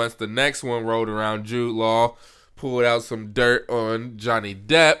 And once the next one rolled around, Jude Law pulled out some dirt on Johnny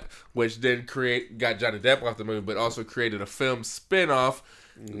Depp, which then got Johnny Depp off the movie, but also created a film spinoff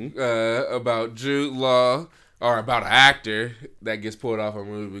about Jude Law, or about an actor that gets pulled off a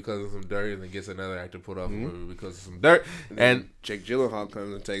movie because of some dirt, and then gets another actor pulled off a movie because of some dirt. And Jake Gyllenhaal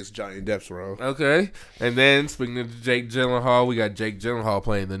comes and takes Johnny Depp's role. okay, and then speaking of Jake Gyllenhaal, we got Jake Gyllenhaal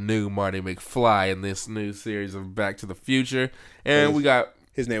playing the new Marty McFly in this new series of Back to the Future, and we got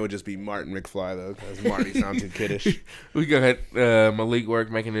His name would just be Martin McFly, though, because Marty sounds too kiddish. Malik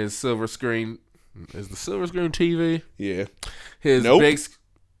Work making his silver screen. Is the silver screen TV? Yeah. His Nope. big.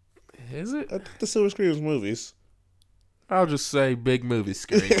 Is it? I think the Silver Screen was movies. I'll just say big movie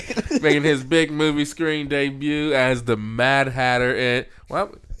screen. Making his big movie screen debut as the Mad Hatter in.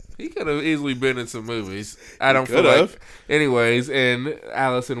 Well, he could have easily been in some movies. I don't feel could've. like. Anyways, in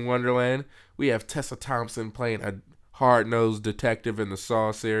Alice in Wonderland, we have Tessa Thompson playing a hard-nosed detective in the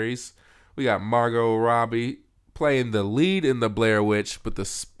Saw series. We got Margot Robbie playing the lead in the Blair Witch, but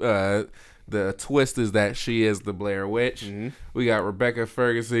the twist is that she is the Blair Witch. We got Rebecca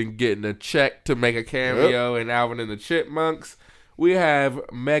Ferguson getting a check to make a cameo in Alvin and the Chipmunks. we have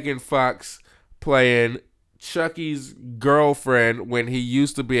Megan Fox playing Chucky's girlfriend when he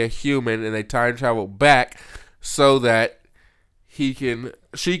used to be a human, and they time travel back so that she can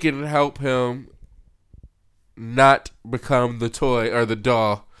help him not become the toy or the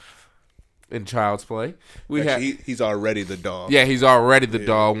doll in Child's Play. He's already the doll. Yeah, he's already the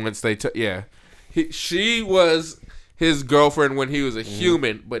doll once they she was his girlfriend when he was a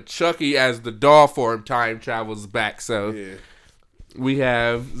human, but Chucky as the doll form time travels back. So we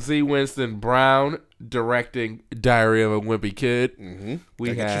have Z. Winston Brown directing Diary of a Wimpy Kid. Mm-hmm. We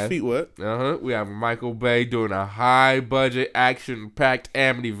Get your have feet wet. We have Michael Bay doing a high budget action packed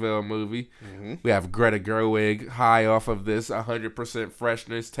Amityville movie. Mm-hmm. We have Greta Gerwig high off of this 100%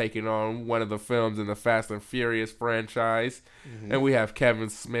 freshness, taking on one of the films in the Fast and Furious franchise. Mm-hmm. And we have Kevin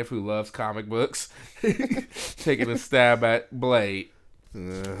Smith, who loves comic books, taking a stab at Blade.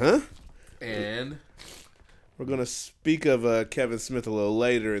 And we're gonna speak of Kevin Smith a little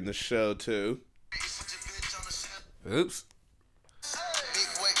later in the show too. Oops.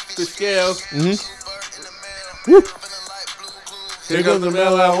 The scale. Here comes the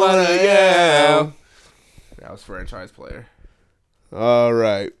mail I wanna yell. That was franchise player. All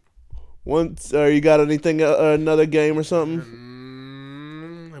right. You got anything? Another game or something?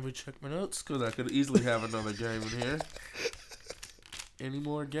 Let me check my notes because I could easily have another game in here. Any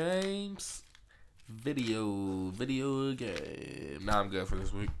more games? Video game. Nah, I'm good for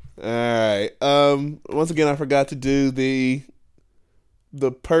this week. All right. Once again, I forgot to do the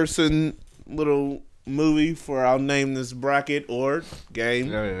person little movie for I'll name this bracket or game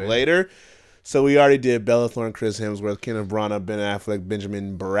later. So we already did Bella Thorne, Chris Hemsworth, Kenneth Branagh, Ben Affleck,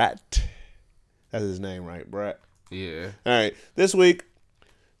 Benjamin Bratt. That's his name, right? Bratt. Yeah. All right. This week,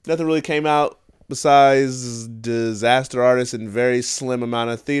 nothing really came out besides Disaster Artist in very slim amount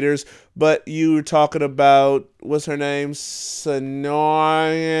of theaters. But you were talking about, what's her name? Saoirse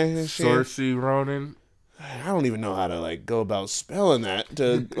Ronan. I don't even know how to go about spelling that.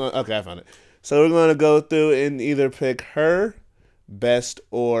 Okay, I found it. So we're going to go through and either pick her best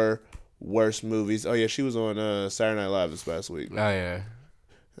or worst movies. Oh yeah, she was on Saturday Night Live this past week. Oh yeah.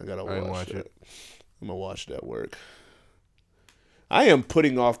 I gotta watch it. I'm gonna watch it at work. I am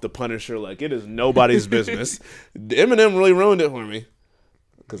putting off The Punisher like it is nobody's business. Eminem really ruined it for me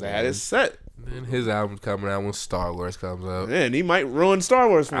because I had it set. Then his album's coming out when Star Wars comes out. And he might ruin Star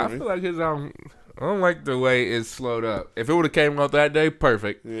Wars for I me. feel like his album. I don't like the way it's slowed up. If it would have came out that day,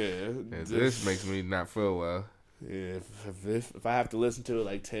 perfect. Yeah. This makes me not feel well. Yeah. If I have to listen to it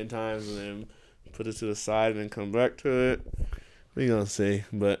like 10 times and then put it to the side and then come back to it, we gonna see.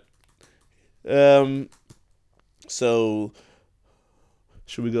 But so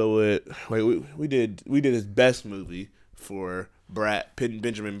should we go with? Wait, we did his best movie for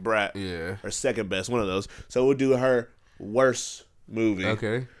Benjamin Bratt. Yeah. Or second best, one of those. So we'll do her worst movie.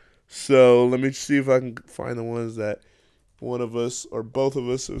 Okay. So let me see if I can find the ones that one of us or both of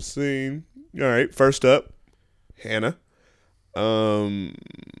us have seen. All right, first up, Hannah. Did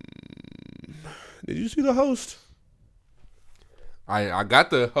you see The Host? I got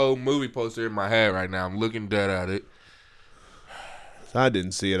the whole movie poster in my head right now. I'm looking dead at it. I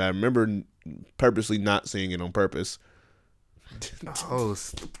didn't see it. I remember purposely not seeing it on purpose.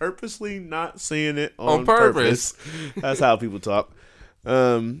 Purposely not seeing it on purpose. That's how people talk.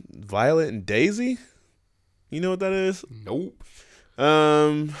 Violet and Daisy. You know what that is? Nope.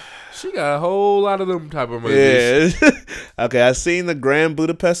 She got a whole lot of them type of movies. Yeah. Okay, I seen the Grand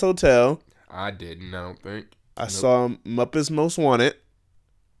Budapest Hotel. I didn't. I don't think. I saw Muppets Most Wanted.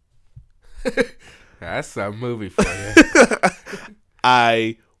 That's a movie for you.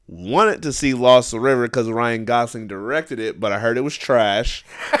 I wanted to see Lost the River because Ryan Gosling directed it, but I heard it was trash.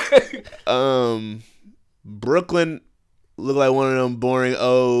 Brooklyn looked like one of them boring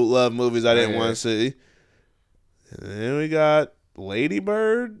old love movies I didn't want to see. And then we got Lady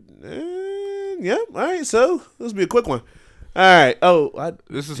Bird. Yep. All right. So this will be a quick one. All right.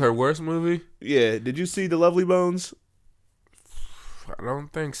 This is her worst movie? Yeah. Did you see The Lovely Bones? I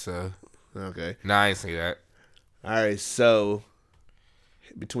don't think so. Okay. No, I ain't see that. All right. So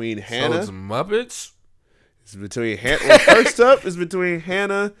between Hannah. So it's Muppets? It's between Hannah. Well, first up is between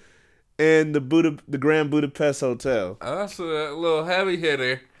Hannah and the Grand Budapest Hotel. Oh, that's a little heavy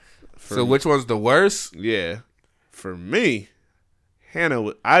hitter. So which one's the worst? Yeah. For me,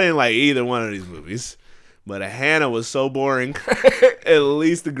 Hannah, I didn't like either one of these movies, but Hannah was so boring. At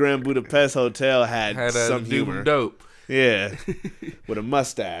least the Grand Budapest Hotel had some humor. Dope. Yeah. With a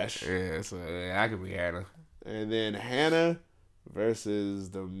mustache. Yeah, so I could be Hannah. And then Hannah versus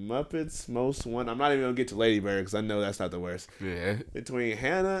the Muppets Most Wanted. I'm not even gonna get to Lady Bird because I know that's not the worst. Yeah. Between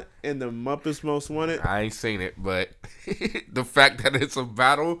Hannah and the Muppets Most Wanted, I ain't seen it, but the fact that it's a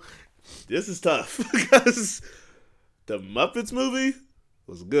battle, this is tough because the Muppets movie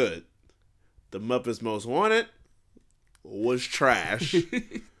was good. The Muppets Most Wanted was trash.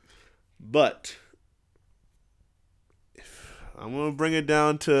 But I'm gonna bring it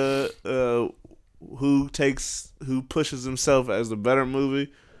down to who pushes himself as the better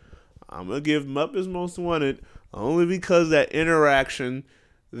movie. I'm gonna give Muppets Most Wanted only because that interaction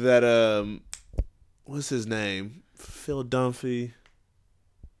that what's his name? Phil Dunphy.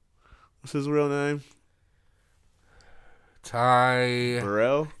 What's his real name? Ty.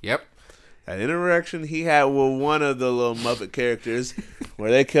 Burrell. Yep. That interaction he had with one of the little Muppet characters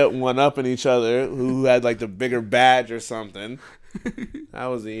where they kept one-upping each other, who had like the bigger badge or something. That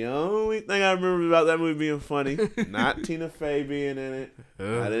was the only thing I remember about that movie being funny. Not Tina Fey being in it.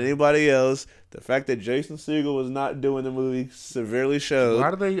 Not anybody else. The fact that Jason Segel was not doing the movie severely showed. Why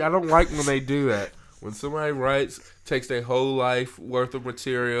do they? I don't like when they do that. When somebody takes their whole life worth of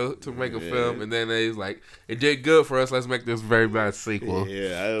material to make a film, and then they like, it did good for us. Let's make this very bad sequel.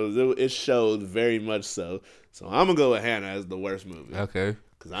 Yeah, it showed very much so. So I'm gonna go with Hannah as the worst movie. Okay.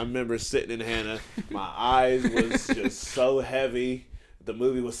 Because I remember sitting in Hannah, my eyes was just so heavy. The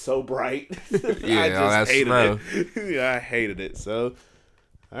movie was so bright. Yeah, I just hated snow. it. Yeah, I hated it. So,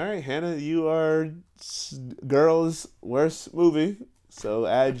 all right, Hannah, you are girl's worst movie. So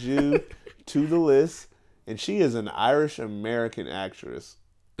add you to the list. And she is an Irish American actress.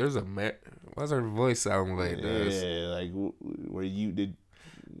 There's why's her voice sound like it does? Yeah, like where you did.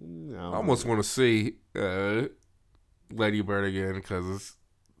 I almost want to see Lady Bird again because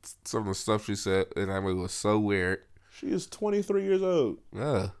some of the stuff she said in that movie was so weird. She is 23 years old.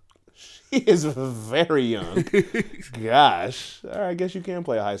 Ugh. She is very young. Gosh. All right, I guess you can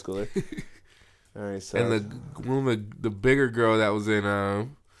play a high schooler. All right, so. And the bigger girl that was in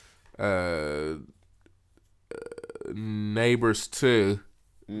Neighbors 2,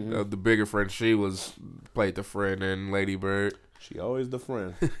 the bigger friend, she played the friend in Lady Bird. She always the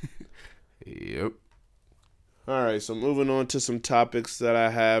friend. Yep. All right, so moving on to some topics that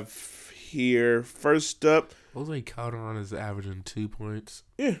I have here. First up. Jose Calderon is averaging 2 points.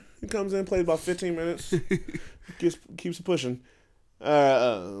 Yeah, he comes in, plays about 15 minutes. keeps it pushing.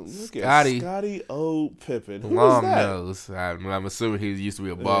 Scotty O. Pippen. Who Long is that? nose. I'm assuming he used to be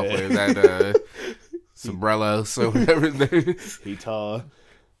a ball player. That Sombreros or whatever his name is. He tall.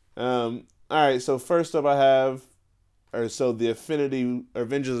 All right, so first up I have, the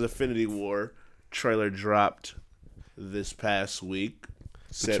Avengers Infinity War trailer dropped this past week.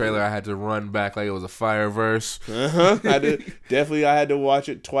 The trailer I had to run back like it was a Fireverse. I had to watch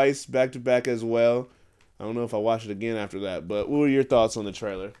it twice back to back as well. I don't know if I watched it again after that, but what were your thoughts on the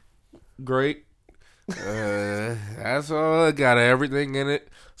trailer? Great. That's all. It got everything in it.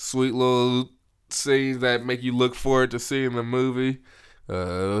 Sweet little scenes that make you look forward to seeing the movie.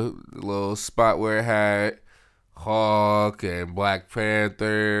 Little spot where it had Hawk and Black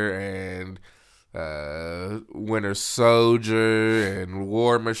Panther and Winter Soldier and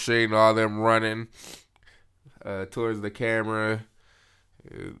War Machine, all them running towards the camera.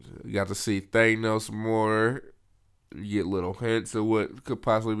 You got to see Thanos more. You get little hints of what could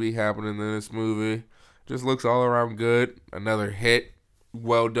possibly be happening in this movie. Just looks all around good. Another hit,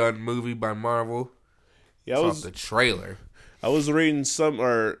 well done movie by Marvel. Yeah, off the trailer. I was reading this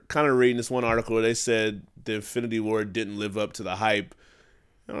one article where they said the Infinity War didn't live up to the hype.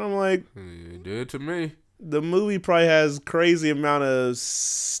 And I'm like, it did to me. The movie probably has crazy amount of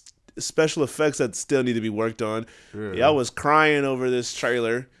special effects that still need to be worked on. Yeah, I was crying over this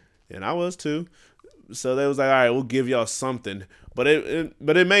trailer, and I was too. So they was like, all right, we'll give y'all something. But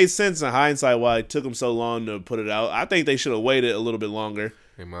it made sense in hindsight why it took them so long to put it out. I think they should have waited a little bit longer.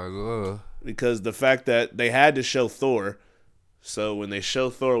 They might as well. Because the fact that they had to show Thor. So when they show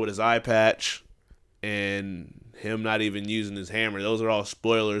Thor with his eye patch and him not even using his hammer, those are all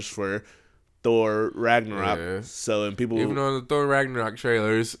spoilers for Thor Ragnarok. Yeah. So and people, even on the Thor Ragnarok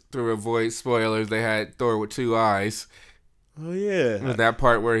trailers, to avoid spoilers, they had Thor with 2 eyes. Oh yeah, and that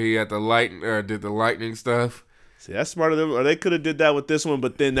part where he had did the lightning stuff. See, that's smart of them. Or they could have did that with this one,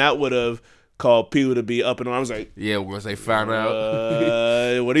 but then that would have caused people to be up in arms like, yeah, once they found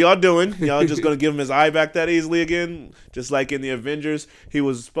out. What are y'all doing? Y'all just gonna give him his eye back that easily again? Just like in the Avengers, he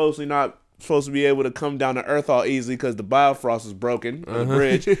was not supposed to be able to come down to Earth all easily because the Bifrost was broken on the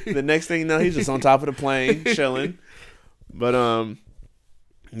bridge. The next thing you know, he's just on top of the plane chilling. But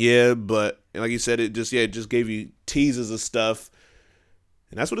yeah, but like you said, it just gave you teases of stuff.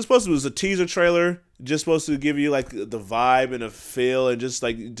 And that's what it's supposed to do. It's a teaser trailer, just supposed to give you like the vibe and a feel, and just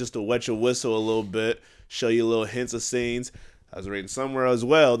to wet your whistle a little bit, show you little hints of scenes. I was reading somewhere as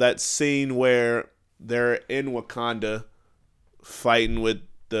well that scene where they're in Wakanda fighting with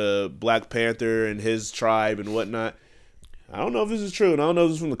the Black Panther and his tribe and whatnot. I don't know if this is true, and I don't know if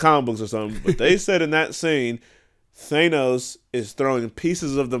this is from the comic books or something, but they said in that scene, Thanos is throwing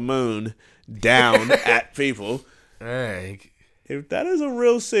pieces of the moon down at people. Dang. If that is a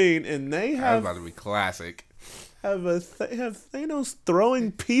real scene, and they That's have about to be classic. have Thanos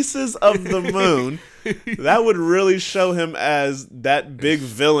throwing pieces of the moon, that would really show him as that big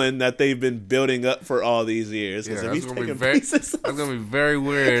villain that they've been building up for all these years. Yeah, If that's he's gonna be taking very. pieces That's of- gonna be very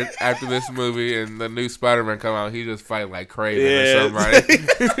weird after this movie and the new Spider-Man come out. He just fight like Craven or Yeah. somebody.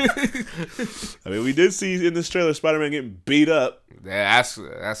 I mean, we did see in this trailer Spider-Man getting beat up. Yeah,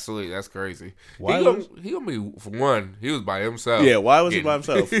 that's sweet. That's crazy. Why He gonna be, for one, he was by himself. Yeah, why was he by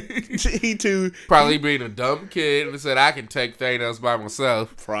Getting- himself? He too Probably being a dumb kid and said, I can take Thanos by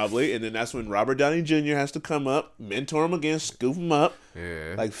myself. probably, and then that's when Robert Downey Jr. has to come up, mentor him again, scoop him up.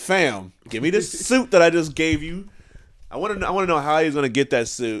 Yeah. Like, fam, give me this suit that I just gave you. I want to know how he's gonna get that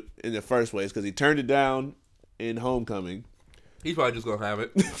suit in the first place, because he turned it down in Homecoming. He's probably just gonna have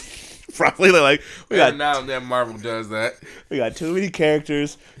it. Probably like we And got now and then Marvel does that. too many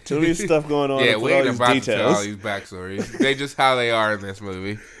characters, too many stuff going on. Yeah, to put we all ain't these about to tell all details. these backstories. They just how they are in this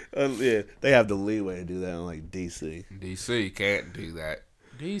movie. Yeah, they have the leeway to do that on like DC. DC can't do that.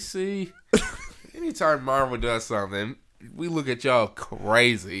 DC, anytime Marvel does something, we look at y'all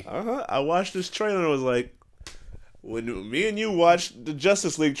crazy. I watched this trailer and was like, when me and you watched the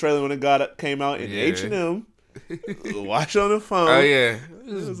Justice League trailer when it came out in Yeah. H&M, watch on the phone. Oh yeah,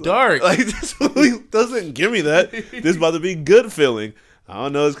 it's dark. Like, this movie doesn't give me that. This about to be good feeling. I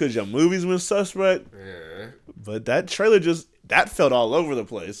don't know, it's because your movies went suspect, Yeah. but that trailer that felt all over the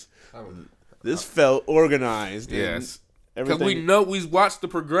place. This felt organized. and Yes. Because everything. we know we watched the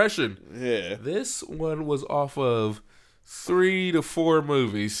progression. Yeah. This one was off of 3 to 4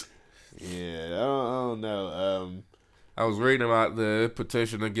 movies. Yeah, I don't know. I was reading about the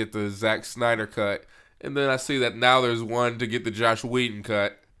petition to get the Zack Snyder cut, and then I see that now there's one to get the Josh Whedon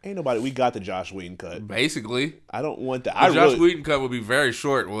cut. Ain't nobody. We got the Josh Whedon cut. Basically, I don't want that. the Josh Whedon cut would be very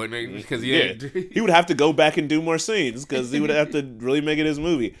short, wouldn't it? Because Yeah, he would have to go back and do more scenes because he would have to really make it his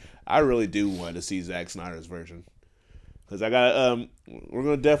movie. I really do want to see Zack Snyder's version because I got. We're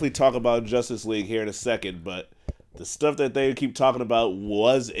gonna definitely talk about Justice League here in a second, but the stuff that they keep talking about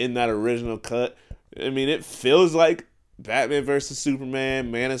was in that original cut. I mean, it feels like Batman versus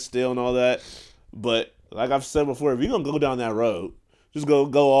Superman, Man of Steel, and all that. But like I've said before, if you're gonna go down that road, just go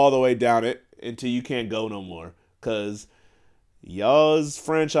all the way down it until you can't go no more. Cause y'all's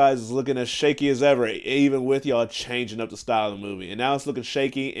franchise is looking as shaky as ever, even with y'all changing up the style of the movie. And now it's looking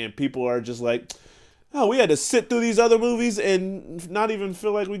shaky, and people are just like, oh, we had to sit through these other movies and not even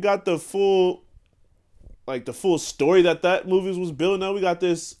feel like we got the full story that movie was building up. We got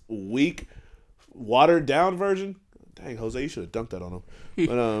this weak, watered down version. Dang, Jose, you should have dunked that on him.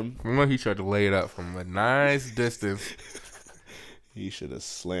 But Remember, he tried to lay it up from a nice distance. he should have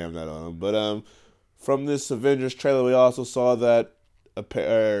slammed that on him. But from this Avengers trailer, we also saw that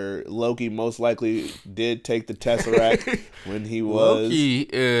Loki most likely did take the Tesseract when he was. Loki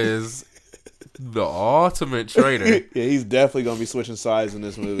is the ultimate traitor. Yeah, he's definitely gonna be switching sides in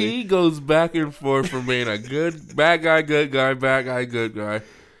this movie. He goes back and forth from being a bad guy, good guy, bad guy, good guy.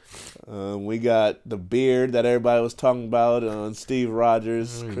 We got the beard that everybody was talking about on Steve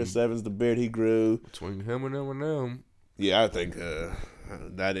Rogers, Chris Evans, the beard he grew. Between him and Eminem. Yeah, I think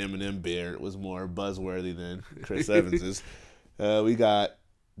that Eminem beard was more buzzworthy than Chris Evans's. We got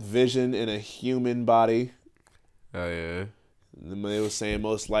Vision in a human body. Oh, yeah. They were saying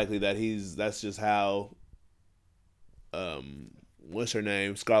most likely that that's just how what's her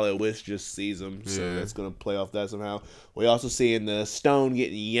name? Scarlet Witch just sees him. So Yeah. that's gonna play off that somehow. We also seeing the stone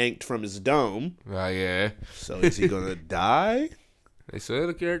getting yanked from his dome. Oh, yeah. So is he gonna die? They said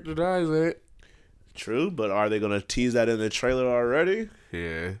the character dies in it. True, but are they gonna tease that in the trailer already?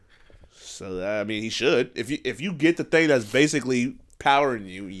 Yeah. So I mean, he should. If you get the thing that's basically powering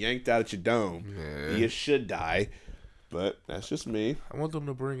you yanked out at your dome, Yeah. you should die. But that's just me. I want them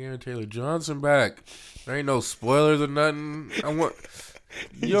to bring Aaron Taylor Johnson back. There ain't no spoilers or nothing.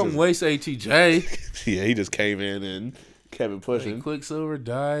 You don't waste ATJ. Yeah, he just came in and kept it pushing. Hey, Quicksilver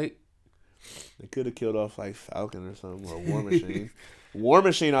died. They could have killed off like Falcon or something, or War Machine. War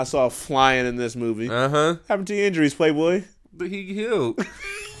Machine I saw flying in this movie. Uh-huh. Happened to your injuries, Playboy? But he healed.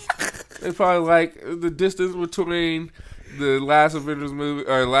 It's probably like the distance between the last Avengers movie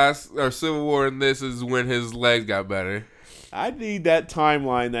or Civil War and this is when his legs got better. I need that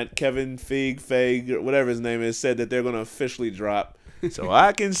timeline that Kevin Feige, or whatever his name is, said that they're going to officially drop, so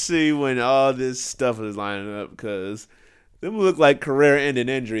I can see when all this stuff is lining up. Because them look like career-ending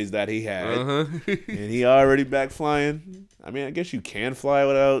injuries that he had, and he already back flying. I mean, I guess you can fly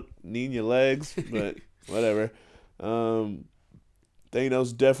without needing your legs, but whatever.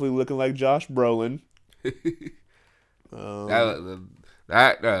 Thanos definitely looking like Josh Brolin.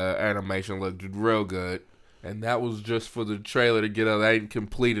 That animation looked real good. And that was just for the trailer to get out. They ain't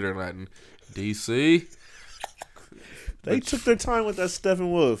completed or nothing. DC? They took their time with that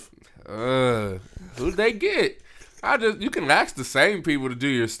Steppenwolf. Who'd they get? You can ask the same people to do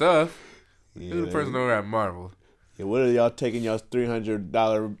your stuff. Yeah, Who's the person over at Marvel? Yeah, what are y'all taking y'all's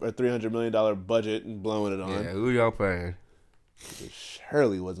 $300 million budget and blowing it on? Yeah, who y'all paying? It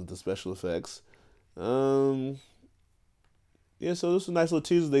surely wasn't the special effects. Yeah, so this was a nice little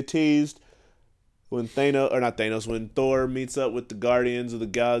teaser. They teased when when Thor meets up with the Guardians of the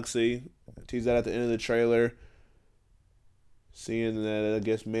Galaxy. Teased that at the end of the trailer. Seeing that, I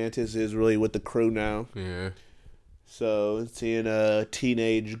guess Mantis is really with the crew now. Yeah. So, seeing a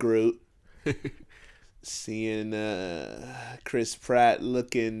teenage Groot. Seeing Chris Pratt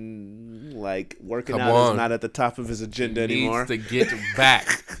looking like working out is not at the top of his agenda anymore. Needs to get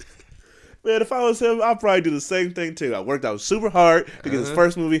back. Man, if I was him, I'd probably do the same thing too. I worked out super hard to get his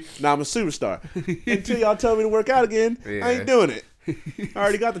first movie. Now I'm a superstar. Until y'all tell me to work out again, I ain't doing it. I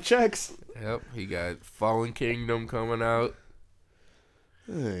already got the checks. Yep, he got Fallen Kingdom coming out.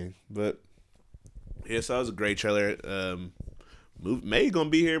 Hey, but yeah, so that was a great trailer. May gonna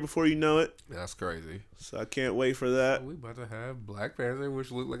be here before you know it. That's crazy. So I can't wait for that. We about to have Black Panther,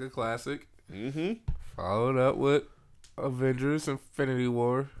 which looked like a classic. Mm-hmm. Followed up with Avengers: Infinity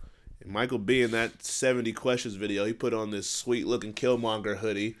War. And Michael B in that 70 questions video, he put on this sweet looking Killmonger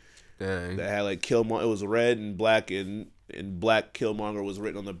hoodie. Dang. That had like Killmonger. It was red and black, and black Killmonger was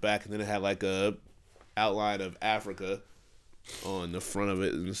written on the back, and then it had like a outline of Africa on the front of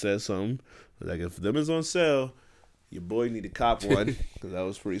it, and it said something like, "If them is on sale, your boy need to cop one," because that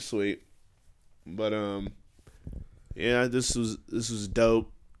was pretty sweet. But yeah, this was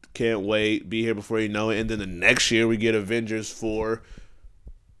dope. Can't wait. Be here before you know it. And then the next year we get Avengers 4.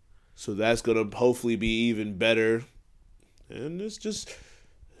 So that's gonna hopefully be even better. And it's just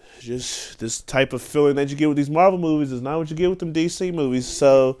this type of feeling that you get with these Marvel movies is not what you get with them DC movies.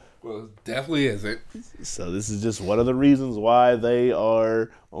 So Well, it definitely isn't. So this is just one of the reasons why they are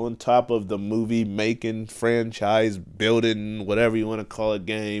on top of the movie making, franchise building, whatever you want to call it,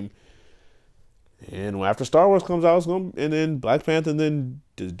 game. And after Star Wars comes out, and then Black Panther, and then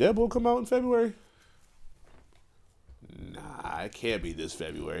does Deadpool come out in February? Nah, it can't be this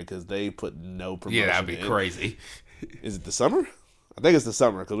February because they put no promotion. Yeah, that'd be in. crazy. Is it the summer? I think it's the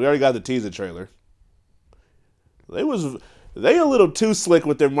summer because we already got the teaser trailer. They a little too slick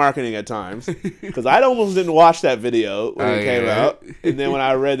with their marketing at times because I almost didn't watch that video when it came out, and then when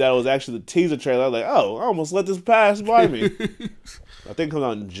I read that it was actually the teaser trailer, I was like, oh, I almost let this pass by me. I think it comes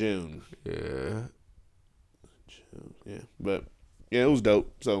out in June. Yeah. Yeah, but yeah, it was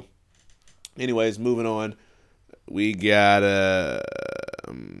dope. So, anyways, moving on, we got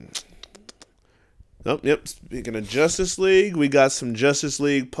speaking of Justice League, we got some Justice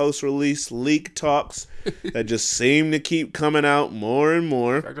League post-release leak talks that just seem to keep coming out more and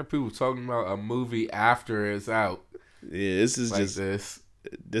more. I got people talking about a movie after it's out. Yeah, this is like just this.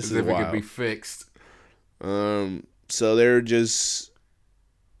 This As is if wild. it could be fixed. So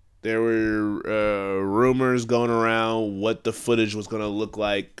there were rumors going around what the footage was going to look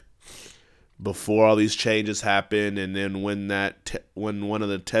like before all these changes happened, and then when one of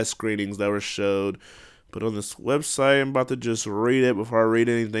the test screenings that were showed. But on this website, I'm about to just read it before I read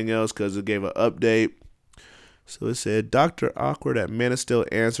anything else because it gave an update. So it said, Dr. Awkward at Man of Steel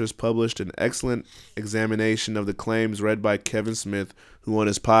Answers published an excellent examination of the claims read by Kevin Smith, who on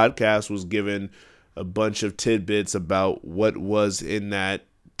his podcast was given a bunch of tidbits about what was in that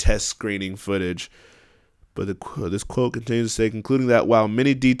test screening footage. But this quote continues to say, concluding that while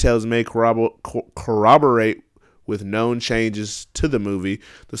many details may corroborate with known changes to the movie,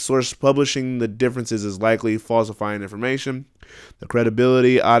 the source publishing the differences is likely falsifying information. The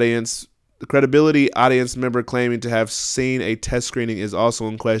credibility audience member claiming to have seen a test screening is also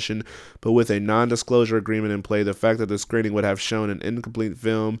in question, but with a non-disclosure agreement in play, the fact that the screening would have shown an incomplete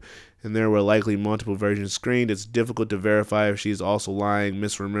film and there were likely multiple versions screened, it's difficult to verify if she's also lying,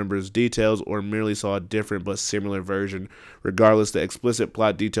 misremembers details, or merely saw a different but similar version. Regardless, the explicit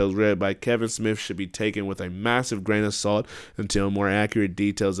plot details read by Kevin Smith should be taken with a massive grain of salt until more accurate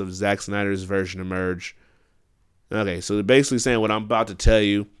details of Zack Snyder's version emerge. Okay, so they're basically saying what I'm about to tell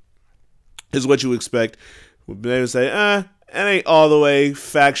you is what you expect. They would say, It ain't all the way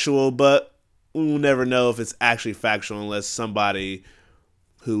factual, but we'll never know if it's actually factual unless somebody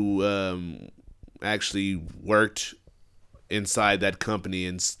who actually worked inside that company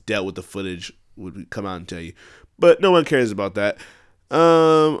and dealt with the footage would come out and tell you. But no one cares about that.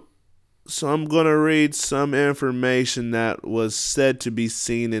 So I'm going to read some information that was said to be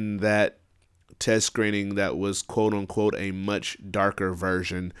seen in that test screening that was quote-unquote a much darker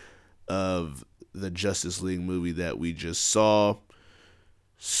version of the Justice League movie that we just saw.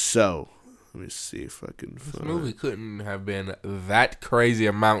 So, let me see if I can find... This movie couldn't have been that crazy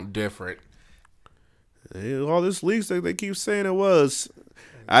amount different. All this leaks that they keep saying it was.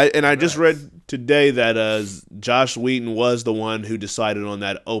 I just read today that Josh Whedon was the one who decided on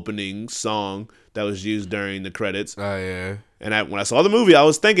that opening song that was used during the credits. Oh, yeah. And when I saw the movie, I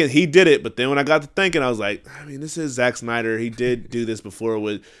was thinking he did it. But then when I got to thinking, I was like, I mean, this is Zack Snyder. He did do this before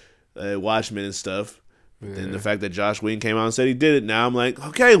with Watchmen and stuff. But then the fact that Josh Whedon came out and said he did it, now I'm like,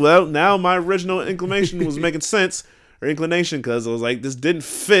 okay, well, now my original inclination was making sense, or inclination, because I was like, this didn't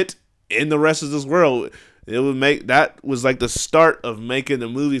fit in the rest of this world. It would make that was like the start of making the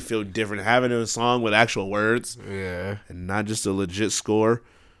movie feel different, having a song with actual words, Yeah. and not just a legit score.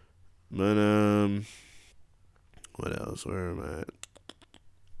 But what else? Where am I at?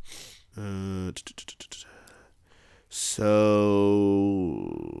 So,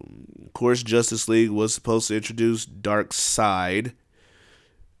 of course, Justice League was supposed to introduce Darkseid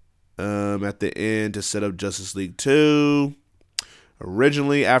at the end to set up Justice League 2.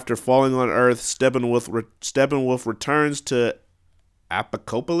 Originally, after falling on Earth, Steppenwolf returns to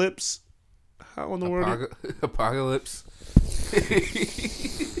Apocalypse. How in the world? Apocalypse.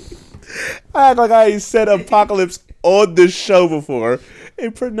 I act like I said Apocalypse on this show before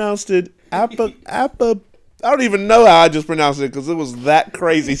and pronounced it I don't even know how I just pronounced it because it was that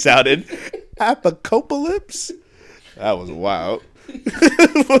crazy sounding. Apocalypse? That was wild.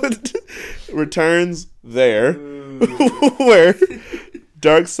 Returns there, where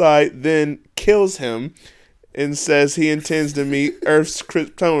Darkseid then kills him and says he intends to meet Earth's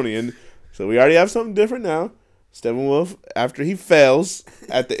Kryptonian. So we already have something different now. Steppenwolf, after he fails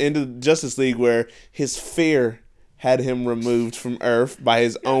at the end of Justice League, where his fear had him removed from Earth by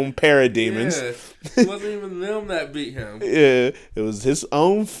his own parademons. Yeah, it wasn't even them that beat him. Yeah, it was his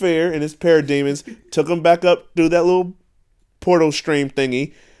own fear and his parademons took him back up through that little portal stream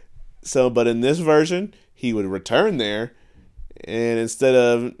thingy. So, but in this version, he would return there, and instead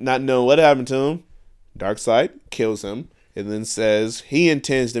of not knowing what happened to him, Darkseid kills him and then says he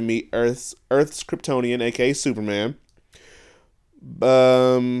intends to meet Earth's Kryptonian, aka Superman.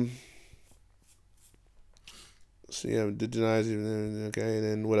 So yeah, denies even okay. And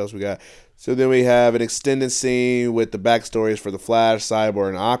then what else we got? So then we have an extended scene with the backstories for the Flash, Cyborg,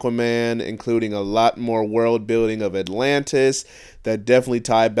 and Aquaman, including a lot more world building of Atlantis that definitely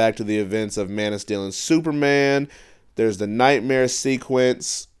tie back to the events of Man of Steel and Superman. There's the nightmare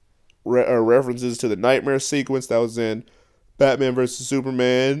sequence, references to the nightmare sequence that was in Batman vs.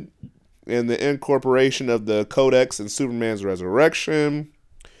 Superman, and the incorporation of the Codex and Superman's resurrection.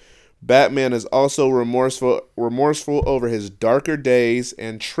 Batman is also remorseful over his darker days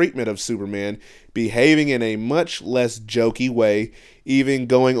and treatment of Superman, behaving in a much less jokey way, even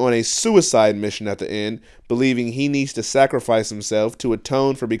going on a suicide mission at the end, believing he needs to sacrifice himself to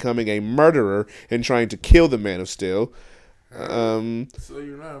atone for becoming a murderer and trying to kill the Man of Steel. So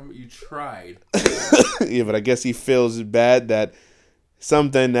you tried. Yeah, but I guess he feels bad that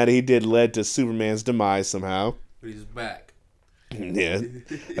something that he did led to Superman's demise somehow. But he's back. Yeah,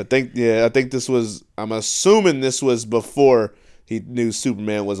 I think this was. I'm assuming this was before he knew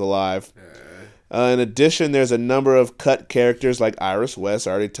Superman was alive. In addition, there's a number of cut characters like Iris West.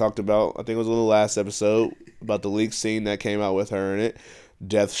 I already talked about. I think it was in the last episode about the leak scene that came out with her in it.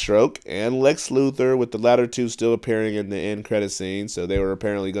 Deathstroke and Lex Luthor, with the latter two still appearing in the end credit scene. So they were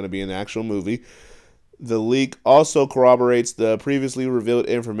apparently going to be in the actual movie. The leak also corroborates the previously revealed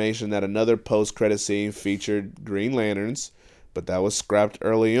information that another post-credit scene featured Green Lanterns, but that was scrapped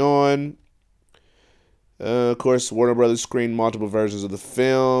early on. Of course, Warner Brothers screened multiple versions of the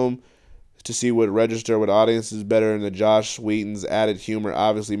film to see what registered with audiences better, and the Josh Whedon's added humor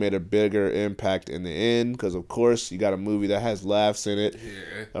obviously made a bigger impact in the end, because of course you got a movie that has laughs in it.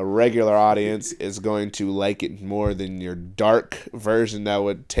 Yeah. A regular audience is going to like it more than your dark version that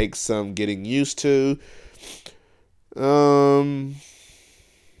would take some getting used to. What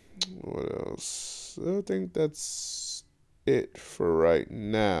else? I think that's it for right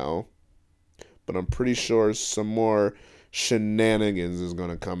now, but I'm pretty sure some more shenanigans is going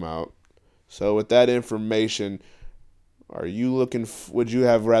to come out. So with that information, are you looking would you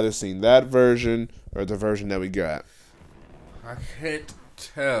have rather seen that version or the version that we got? I can't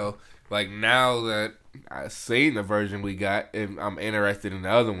tell. Like, now that I've seen the version we got, and I'm interested in the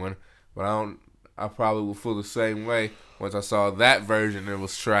other one, but I probably will feel the same way once I saw that version and it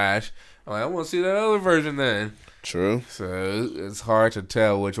was trash. I'm like, I want to see that other version then. True. So it's hard to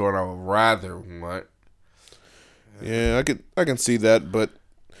tell which one I would rather want. Yeah, I can see that, but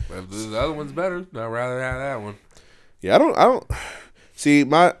If the other one's better, I'd rather have that one. yeah, I don't see in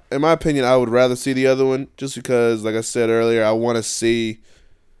my opinion, I would rather see the other one just because, like I said earlier, I want to see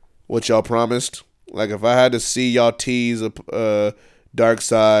what y'all promised. Like, if I had to see y'all tease a Dark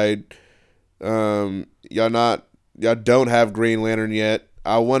Side, y'all don't have Green Lantern yet.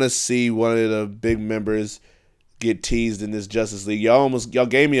 I want to see one of the big members get teased in this Justice League. Y'all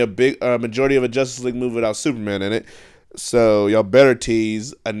gave me a big majority of a Justice League movie without Superman in it, so y'all better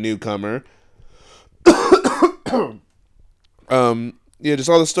tease a newcomer. Yeah, just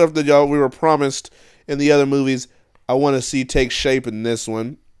all the stuff that we were promised in the other movies, I want to see take shape in this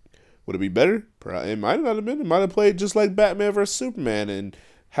one. Would it be better? It might not have been. It might have played just like Batman vs Superman and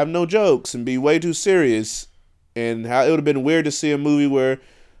have no jokes and be way too serious. And how it would have been weird to see a movie where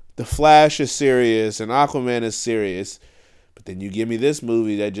the Flash is serious and Aquaman is serious, but then you give me this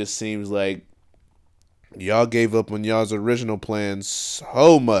movie that just seems like y'all gave up on y'all's original plans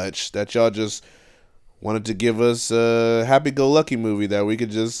so much that y'all just wanted to give us a happy-go-lucky movie that we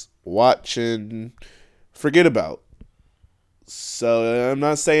could just watch and forget about. So I'm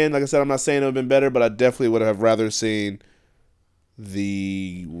not saying, like I said, I'm not saying it would have been better, but I definitely would have rather seen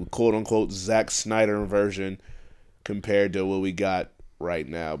the quote-unquote Zack Snyder version compared to what we got right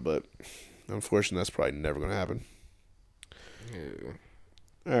now. But unfortunately, that's probably never going to happen. Yeah.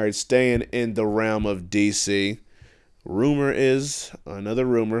 All right, staying in the realm of DC. Another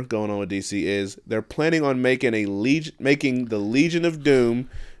rumor going on with DC is they're planning on making the Legion of Doom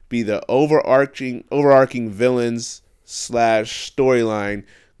be the overarching villains / storyline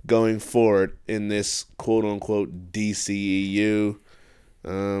going forward in this quote unquote DCEU.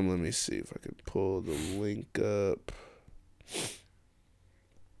 Let me see if I can pull the link up.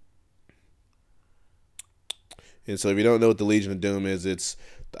 And so if you don't know what the Legion of Doom is, it's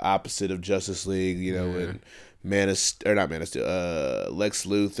the opposite of Justice League, and Lex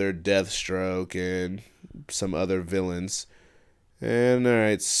Luthor, Deathstroke, and some other villains. And all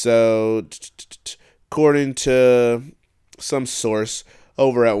right, so according to some source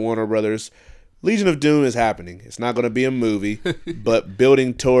over at Warner Brothers, Legion of Doom is happening. It's not going to be a movie, but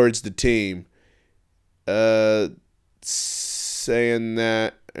building towards the team. Saying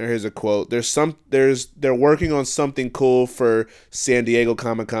that, here's a quote. They're working on something cool for San Diego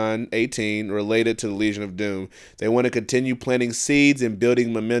Comic-Con 18 related to the Legion of Doom. They want to continue planting seeds and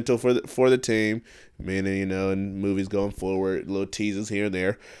building momentum for the team. Meaning, in movies going forward, little teases here and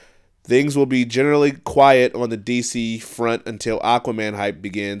there. Things will be generally quiet on the DC front until Aquaman hype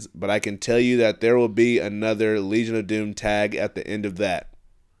begins, but I can tell you that there will be another Legion of Doom tag at the end of that.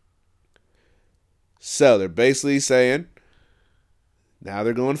 So they're basically saying now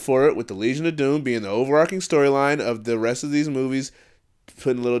they're going for it with the Legion of Doom being the overarching storyline of the rest of these movies,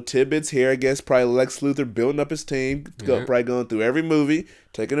 putting little tidbits here. I guess probably Lex Luthor building up his team, probably going through every movie,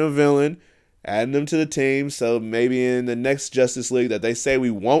 taking a villain, adding them to the team. So maybe in the next Justice League that they say we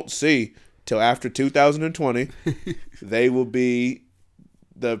won't see till after 2020, they will be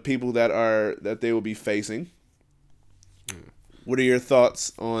the people that they will be facing. What are your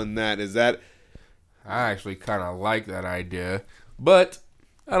thoughts on that? I actually kind of like that idea, but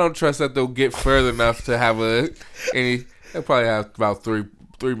I don't trust that they'll get further enough to have they'll probably have about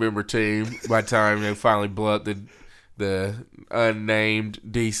three-member team by the time they finally blow up the unnamed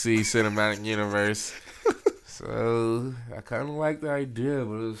DC Cinematic Universe. So I kind of like the idea,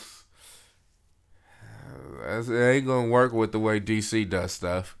 but it ain't gonna work with the way DC does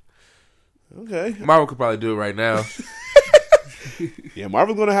stuff. Okay, Marvel could probably do it right now. Yeah,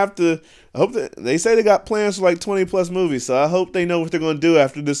 Marvel's gonna have to. I hope that they say they got plans for like 20+ movies, so I hope they know what they're gonna do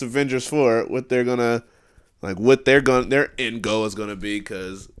after this Avengers 4. Their end goal is gonna be,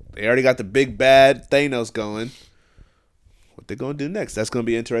 because they already got the big bad Thanos going. What they're gonna do next? That's gonna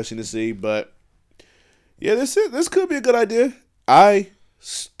be interesting to see. But yeah, this could be a good idea. I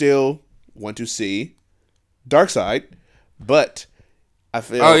still want to see Darkseid, but I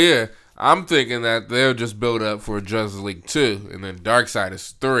feel. Oh yeah. I'm thinking that they'll just build up for Justice League 2, and then Darkseid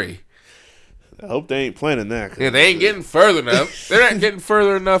is 3. I hope they ain't planning that. Yeah, they ain't getting further enough. They're not getting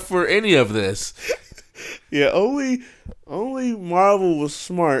further enough for any of this. Yeah, only Marvel was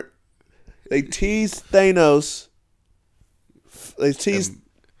smart. They teased Thanos. They teased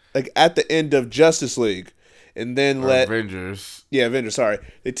like at the end of Justice League, and then Avengers. Yeah, Avengers. Sorry,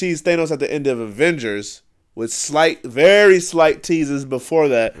 they teased Thanos at the end of Avengers, with very slight teases before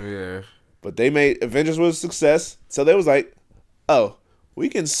that. Yeah. But they made Avengers was a success, so they was like, oh, we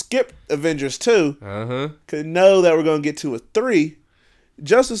can skip Avengers 2. Cause know that we're gonna get to a 3.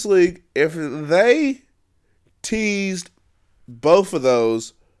 Justice League, if they teased both of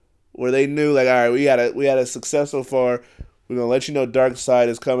those, where they knew like, all right, we had a success so far. We're gonna let you know Darkseid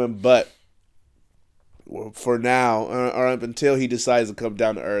is coming, but for now, or up until he decides to come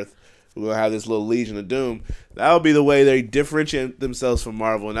down to Earth, we're gonna have this little Legion of Doom. That would be the way they differentiate themselves from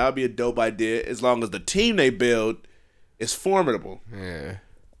Marvel, and that would be a dope idea as long as the team they build is formidable. Yeah.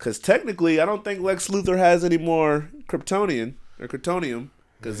 Because technically, I don't think Lex Luthor has any more Kryptonium,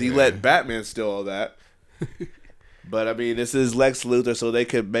 because he let Batman steal all that. But I mean, this is Lex Luthor, so they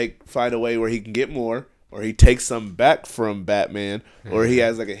could find a way where he can get more, or he takes some back from Batman, or he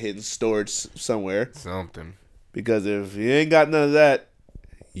has like a hidden storage somewhere. Something. Because if you ain't got none of that,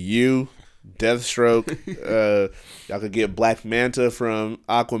 Deathstroke, y'all could get Black Manta from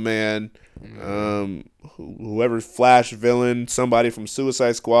Aquaman, whoever Flash villain, somebody from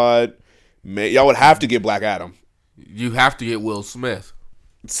Suicide Squad. Y'all would have to get Black Adam. You have to get Will Smith.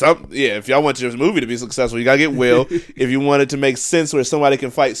 If y'all want your movie to be successful, you gotta get Will. If you want it to make sense where somebody can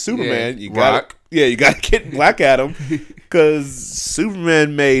fight Superman, you gotta get Black Adam, because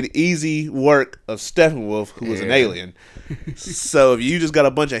Superman made easy work of Steppenwolf, who was an alien. So if you just got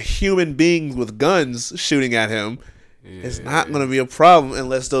a bunch of human beings with guns shooting at him, it's not gonna be a problem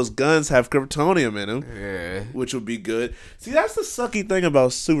unless those guns have Kryptonium in them, which would be good. See, that's the sucky thing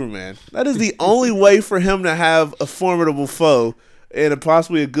about Superman. That is the only way for him to have a formidable foe and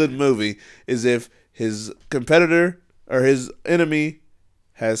possibly a good movie is if his competitor or his enemy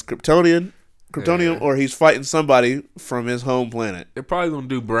has Kryptonium, or he's fighting somebody from his home planet. They're probably gonna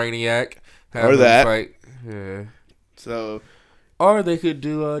do Brainiac or that. Fight. Yeah. So, or they could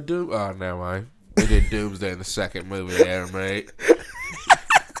do Doom. Oh, never mind. They did Doomsday in the second movie they ever made.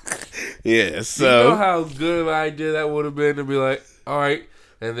 Yeah. So you know how good of an idea that would have been to be like, all right,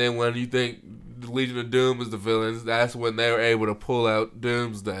 and then when you think the Legion of Doom is the villains, that's when they were able to pull out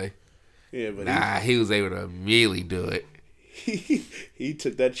Doomsday. Yeah, but he was able to immediately do it. He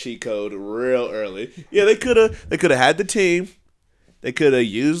took that cheat code real early. Yeah, they could have had the team. They could have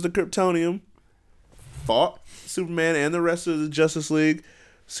used the Kryptonium, fought Superman and the rest of the Justice League.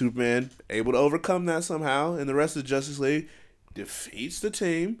 Superman able to overcome that somehow, and the rest of the Justice League defeats the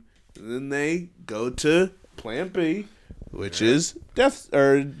team. And then they go to Plan B, which is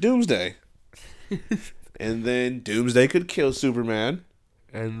Doomsday. And then Doomsday could kill Superman.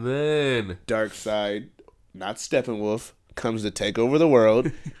 And then Darkseid, not Steppenwolf, comes to take over the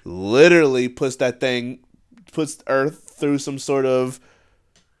world. Literally puts Earth through some sort of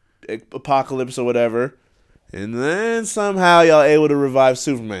apocalypse or whatever. And then somehow y'all able to revive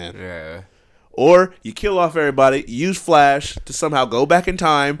Superman. Yeah. Or you kill off everybody, use Flash to somehow go back in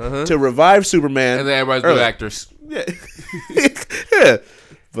time to revive Superman. And then everybody's good actors. Yeah. Yeah.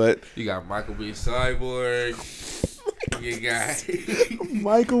 But you got Michael B. Cyborg. You got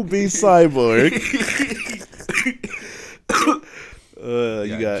Michael B. Cyborg.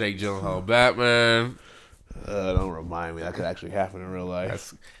 You got Jake Gyllenhaal Batman. Don't remind me. That could actually happen in real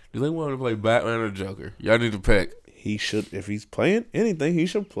life. Do they want to play Batman or Joker? Y'all need to pick. He should, if he's playing anything, he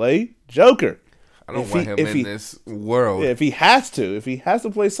should play Joker. I don't want him in this world. Yeah, if he has to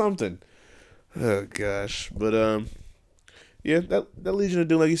play something. Oh gosh, but yeah, that Legion of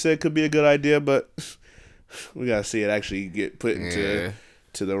Doom, like you said, could be a good idea, but we gotta see it actually get put into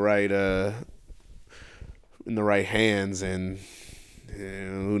to the right in the right hands, and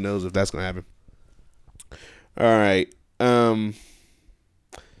who knows if that's gonna happen. All right,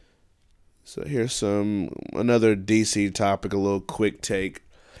 so here's another DC topic, a little quick take.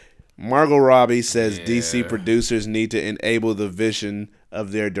 Margot Robbie says DC producers need to enable the vision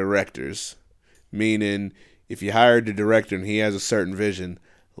of their directors, meaning if you hired the director and he has a certain vision,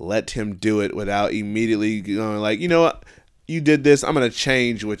 let him do it without immediately going like, you know what, you did this, I'm going to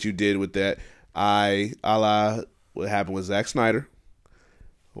change what you did with that. A la what happened with Zack Snyder,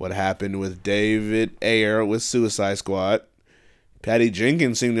 what happened with David Ayer with Suicide Squad. Patty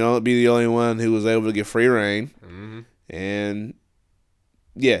Jenkins seemed to be the only one who was able to get free reign. Mm-hmm. And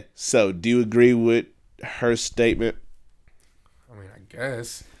yeah, so do you agree with her statement? I mean, I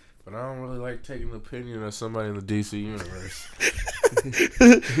guess, but I don't really like taking the opinion of somebody in the DC universe.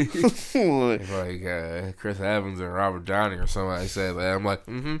 Like Chris Evans and Robert Downey or somebody said that. I'm like,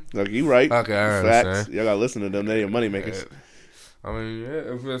 Like, you right. Okay, I Facts. understand. Y'all gotta listen to them. They're your money makers. I mean,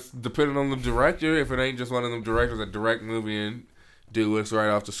 if it's depending on the director, if it ain't just one of them directors that direct movie and do what's right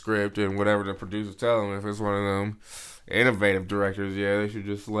off the script and whatever the producers tell them, if it's one of them innovative directors, they should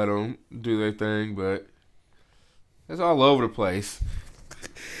just let them do their thing. But It's all over the place.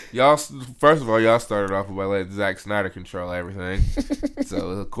 Y'all, first of all, y'all started off by letting Zack Snyder control everything. So,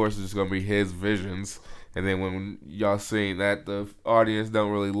 of course, it's just going to be his visions. And then when y'all seen that the audience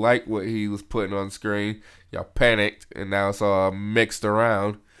don't really like what he was putting on screen, y'all panicked, and now it's all mixed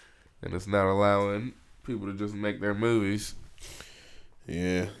around. And it's not allowing people to just make their movies.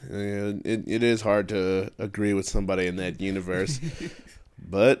 Yeah, it is hard to agree with somebody in that universe.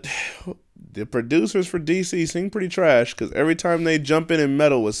 But the producers for DC seem pretty trash because every time they jump in and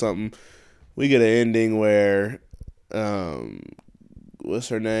meddle with something, we get an ending where, what's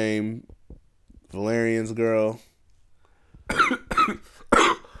her name? Valerian's girl. Cara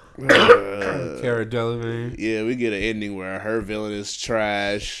Delevingne. Yeah, we get an ending where her villain is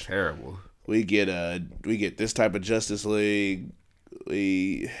trash. Terrible. We get this type of Justice League.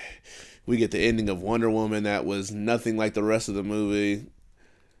 We get the ending of Wonder Woman that was nothing like the rest of the movie.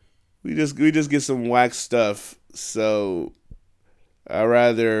 We just get some whack stuff. So I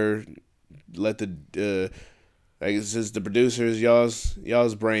rather let the since the producers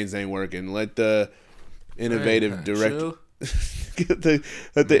y'all's brains ain't working. Let the innovative director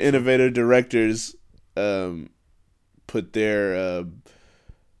let the innovative directors put their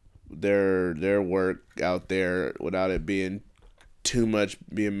work out there without it being too much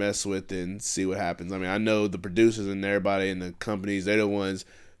being messed with and see what happens. I mean, I know the producers and everybody in the companies, they're the ones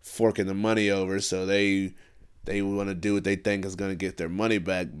forking the money over, so they want to do what they think is going to get their money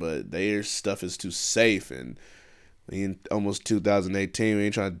back, but their stuff is too safe, and in almost 2018, we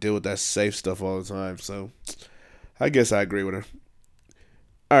ain't trying to deal with that safe stuff all the time, so I guess I agree with her.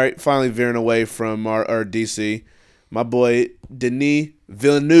 All right, finally veering away from our DC, my boy Denis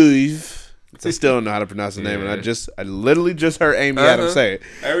Villeneuve. I still don't know how to pronounce the name, and I literally just heard Amy Adams say it.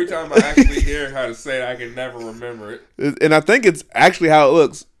 Every time I actually hear how to say it, I can never remember it. And I think it's actually how it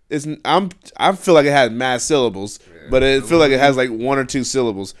looks. I feel like it has mad syllables, but it feel like it has like one or two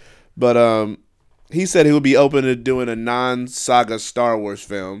syllables. But he said he would be open to doing a non-saga Star Wars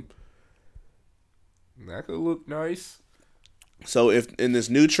film. That could look nice. So if in this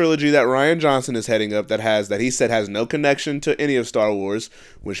new trilogy that Rian Johnson is heading up that he said has no connection to any of Star Wars,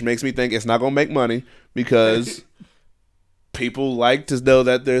 which makes me think it's not gonna make money because people like to know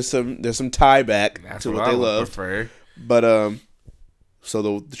that there's some tie back to what they love. Prefer. But so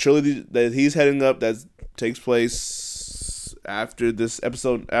the trilogy that he's heading up that takes place after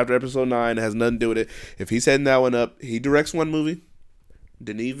episode 9 has nothing to do with it. If he's heading that one up, he directs one movie.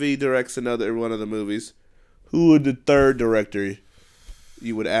 Denis V directs another one of the movies. Who would the third director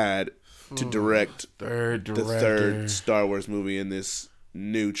you would add to direct the third Star Wars movie in this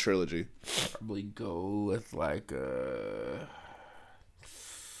new trilogy? Probably go with like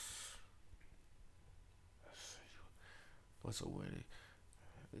what's a way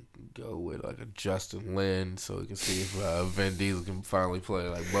to go with like a Justin Lin so we can see if Vin Diesel can finally play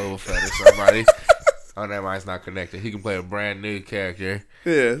like Boba Fett or somebody. Oh, that mine's not connected. He can play a brand new character.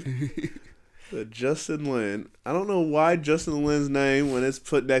 Yeah. Justin Lin. I don't know why Justin Lin's name, when it's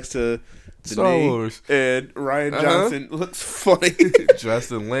put next to Star Wars and Rian Johnson, looks funny.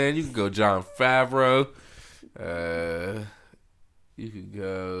 Justin Lin. You can go Jon Favreau. You could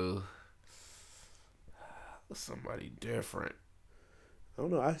go somebody different. I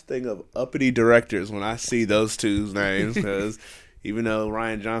don't know. I think of uppity directors when I see those two's names because even though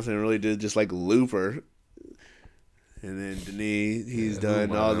Rian Johnson really did just like Looper. And then Denis, he's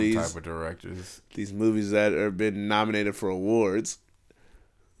done all these type of directors, these movies that have been nominated for awards.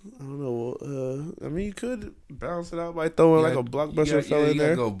 I don't know. I mean, you could balance it out by throwing like a blockbuster fella in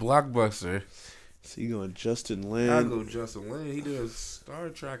there. Go blockbuster. So you going Justin Lin? I'll go Justin Lin. He does Star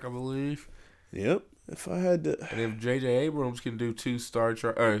Trek, I believe. Yep. If I had to, and if J.J. Abrams can do two Star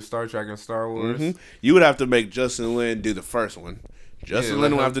Trek and Star Wars, you would have to make Justin Lin do the first one. Justin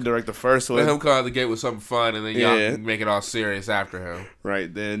Lin will have to direct the first one. Let him come out the gate with something fun, and then y'all can make it all serious after him.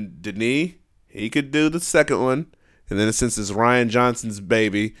 Right. Then Denis, he could do the second one. And then since it's Rian Johnson's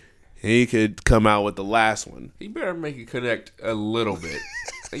baby, he could come out with the last one. He better make it connect a little bit.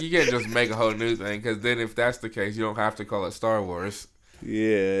 You can't just make a whole new thing, because then if that's the case, you don't have to call it Star Wars.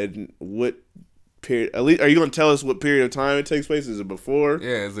 Yeah. What period? At least, are you going to tell us what period of time it takes place? Is it before?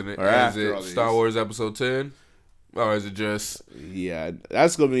 Yeah. Is it Star Wars Episode 10? Or is it just... Yeah,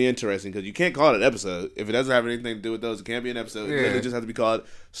 that's going to be interesting because you can't call it an episode. If it doesn't have anything to do with those, it can't be an episode. It just has to be called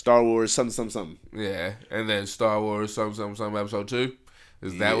Star Wars something. Yeah, and then Star Wars something Episode 2?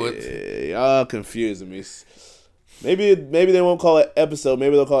 Is that what... Y'all confusing me. Maybe they won't call it episode.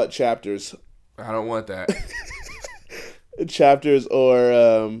 Maybe they'll call it chapters. I don't want that. Chapters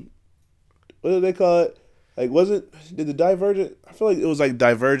or... what did they call it? Like, did the Divergent... I feel like it was like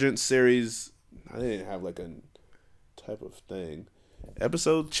Divergent series... I didn't have like a... type of thing.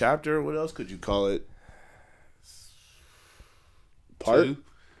 Episode, chapter, what else could you call it? Part? 2.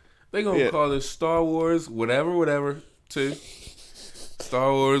 They gonna Yeah. call this Star Wars, whatever, 2.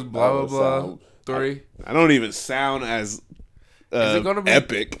 Star Wars, blah, blah, That blah, would 3. I don't even sound as Is it gonna be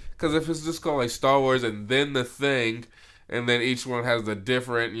epic. Because if it's just called like Star Wars and then the thing, and then each one has the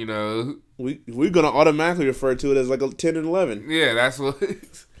different, We're going to automatically refer to it as like a 10 and 11. yeah, that's what.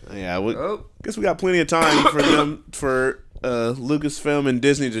 Yeah, Oh, guess we got plenty of time for Lucasfilm and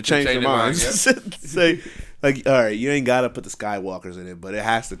Disney to change their change their mind, minds. Say, like, all right, you ain't got to put the Skywalkers in it, but it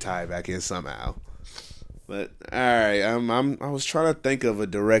has to tie back in somehow. But all right, I was trying to think of a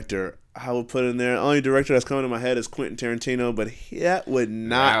director I would put in there. Only director that's coming to my head is Quentin Tarantino, but that would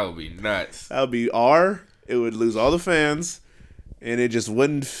not. that would be nuts. That would be R. It would lose all the fans, and it just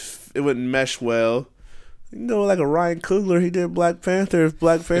wouldn't mesh well. You know, like a Ryan Coogler, he did Black Panther. If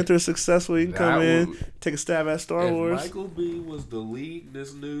Black Panther is successful, he can come That in, would- take a stab at Star If Wars. Michael B was the lead in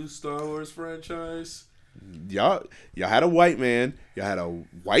this new Star Wars franchise, Y'all had a white man, y'all had a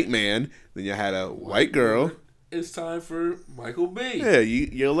white man, then you had a white girl. it's time for Michael B. Yeah,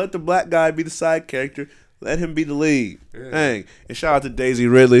 you'll let the black guy be the side character. Let him be the lead. Yeah. Dang. And shout out to Daisy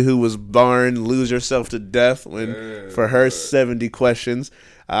Ridley, who was barring Lose Yourself to Death for her 70 questions.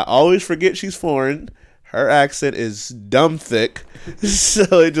 I always forget she's foreign. Her accent is dumb thick,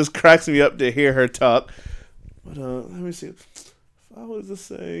 so it just cracks me up to hear her talk. But let me see. If I was to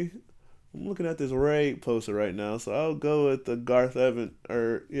say, I'm looking at this Raid poster right now, so I'll go with the Garth Evans,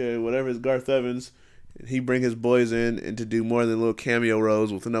 or whatever is Garth Evans. He bring his boys in and to do more than little cameo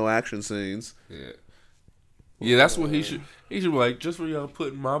roles with no action scenes. Yeah, that's what he should. He should be like, just for y'all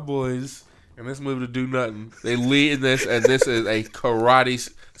putting my boys in this movie to do nothing. They lead in this, and this is a karate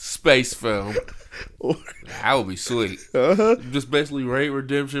space film. That would be sweet. Just basically Raid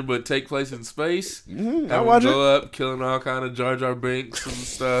Redemption, but take place in space. I Have watch him it. go up, killing all kind of Jar Jar Binks and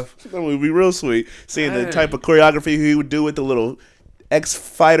stuff. That would be real sweet. Seeing the Dang. type of choreography he would do with the little X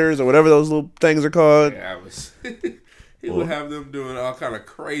fighters or whatever those little things are called. Yeah, I was. He would have them doing all kind of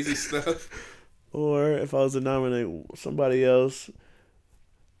crazy stuff. Or if I was to nominate somebody else,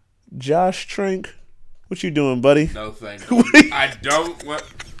 Josh Trank. What you doing, buddy? No thank you. I don't want.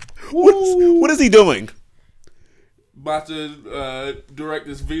 What is he doing? About to direct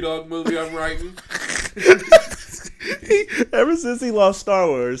this V-Dog movie I'm writing. Ever since he lost Star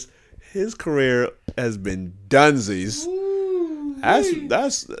Wars, his career has been dunsies.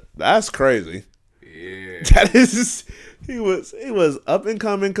 That's crazy. Yeah. That is, he was up and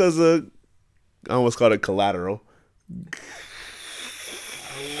coming because of, I almost called it Collateral.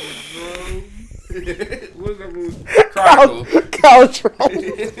 What's that movie? Chronicle.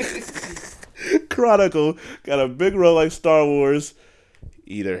 Chronicle got a big role like Star Wars.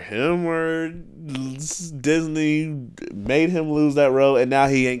 Either him or Disney made him lose that role, and now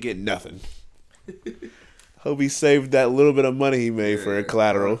he ain't getting nothing. Hope he saved that little bit of money he made for a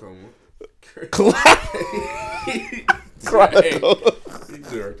Collateral. Chronicle. He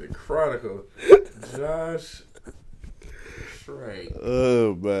directed Chronicle. Josh Trank.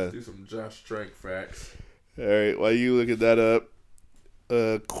 Oh man! Do some Josh Trank facts. All right, while you look at that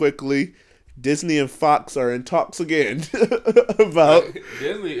up, quickly, Disney and Fox are in talks again about.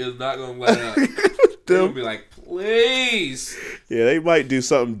 Disney is not gonna let up. They'll be like, please. Yeah, they might do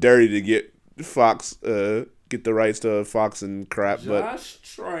something dirty to get Fox, get the rights to Fox and crap. But Josh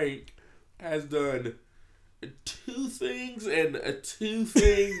Trank has done 2 things and 2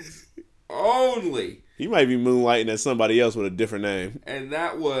 things only. he might be moonlighting as somebody else with a different name. And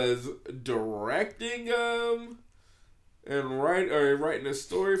that was directing and writing a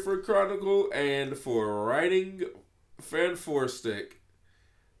story for Chronicle and for writing Fan Four Stick.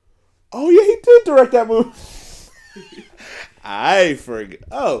 Oh yeah, he did direct that movie. I forget.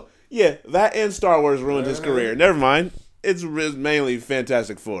 Oh yeah, that and Star Wars ruined his career. Never mind. It's mainly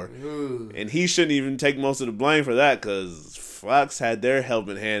Fantastic Four, and he shouldn't even take most of the blame for that because Fox had their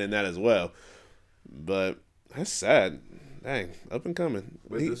helping hand in that as well. But that's sad. Dang, up and coming.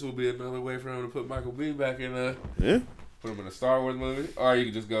 But this will be another way for him to put Michael B back in Yeah. put him in a Star Wars movie. Or you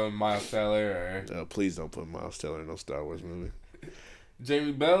could just go Miles Teller or Please don't put Miles Teller in no Star Wars movie.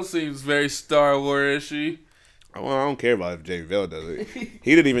 Jamie Bell seems very Star Wars-ishy. Well, I don't care about if Jamie Bell does it.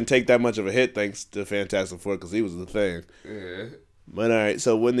 He didn't even take that much of a hit thanks to Fantastic Four because he was the thing. Yeah. But all right,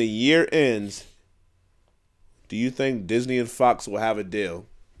 so when the year ends, do you think Disney and Fox will have a deal?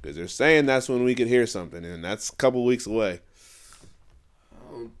 Because they're saying that's when we could hear something, and that's a couple weeks away.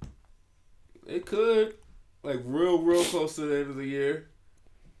 It could. Like real close to the end of the year.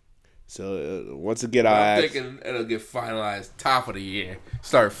 So once again, I'm thinking it'll get finalized top of the year.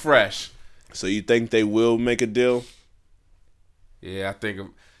 Start fresh. So you think they will make a deal? Yeah, I think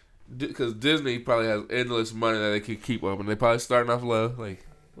because Disney probably has endless money that they could keep up, and they probably starting off low. Like,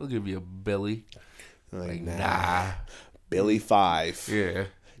 we'll give you a Billy. Like, nah. Billy 5. Yeah.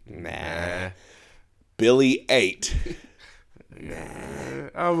 Nah. Billy 8.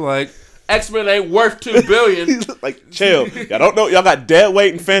 I'm like, X-Men ain't worth $2 billion. Like, chill. Y'all don't know. Y'all got Dead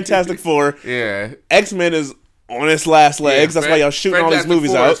Weight and Fantastic Four. Yeah. X-Men is on its last legs. That's why y'all shooting all these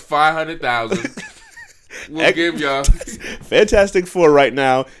movies out. $500,000. We'll give y'all. Fantastic Four right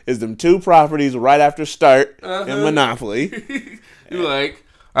now is them 2 properties right after Start and Monopoly. You're like,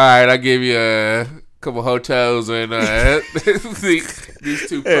 all right, I give you a couple hotels and these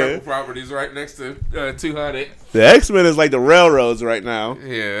 2 purple properties right next to 200. The X-Men is like the railroads right now.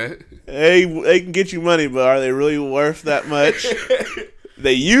 Yeah. They can get you money, but are they really worth that much?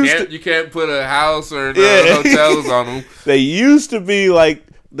 They used You can't put a house or hotels on them. They used to be like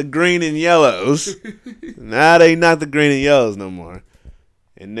the green and yellows. Now they not the green and yellows no more.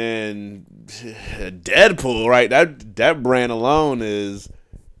 And then Deadpool, right? That brand alone is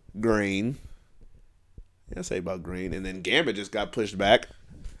green. I say about green. And then Gambit just got pushed back.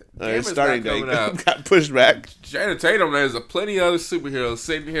 Starting date got pushed back. Channing Tatum, there's plenty of other superheroes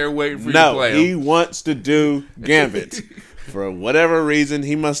sitting here waiting for you to play he wants to do Gambit. For whatever reason,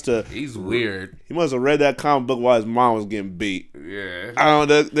 He's weird. He must have read that comic book while his mom was getting beat. Yeah. I don't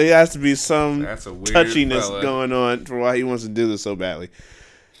know. There has to be some That's a weird touchiness fella. going on for why he wants to do this so badly.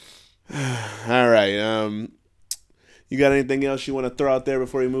 All right. You got anything else you want to throw out there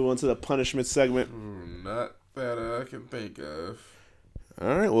before we move on to the punishment segment? Not that I can think of.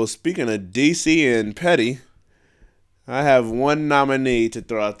 All right. Well, speaking of DC and Petty, I have one nominee to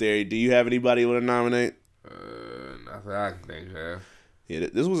throw out there. Do you have anybody you want to nominate? Nothing I can think of. Yeah,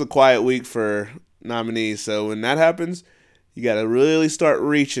 this was a quiet week for nominees, so when that happens, you got to really start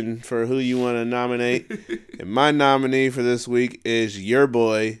reaching for who you want to nominate. And my nominee for this week is your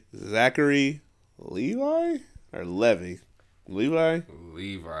boy, Zachary Levi? Or Levy? Levi, I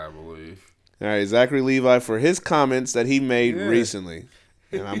believe. All right, Zachary Levi for his comments that he made recently.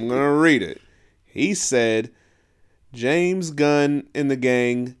 And I'm going to read it. He said, James Gunn and the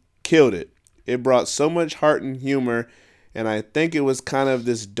gang killed it. It brought so much heart and humor, and I think it was kind of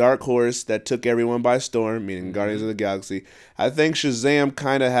this dark horse that took everyone by storm, meaning Guardians of the Galaxy. I think Shazam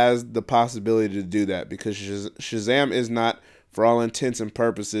kind of has the possibility to do that because Shazam is not, for all intents and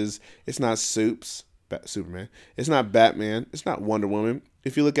purposes, it's not Superman. It's not Batman. It's not Wonder Woman.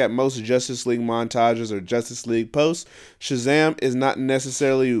 If you look at most Justice League montages or Justice League posts, Shazam is not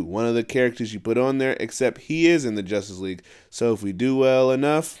necessarily one of the characters you put on there, except he is in the Justice League. So if we do well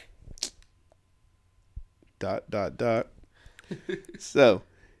enough... ... So,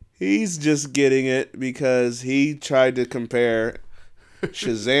 he's just getting it because he tried to compare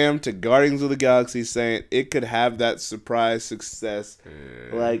Shazam to Guardians of the Galaxy, saying it could have that surprise success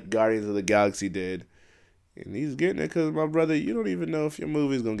like Guardians of the Galaxy did. And he's getting it because, my brother, you don't even know if your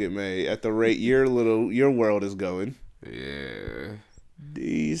movie's going to get made at the rate your world is going. Yeah.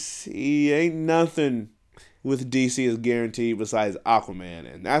 DC ain't nothing with DC is guaranteed besides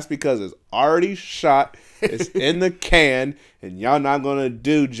Aquaman. And that's because it's already shot, it's in the can, and y'all not going to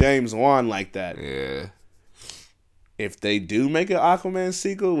do James Wan like that. Yeah. If they do make an Aquaman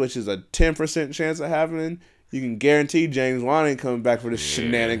sequel, which is a 10% chance of happening, you can guarantee James Wan ain't coming back for the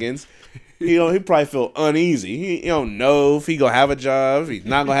shenanigans. He probably feel uneasy. He don't know if he going to have a job, if he's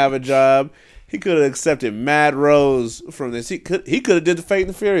not going to have a job. He could have accepted mad roles from this. He could have did the Fate and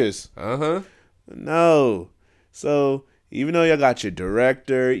the Furious. Uh-huh. No. So, even though y'all got your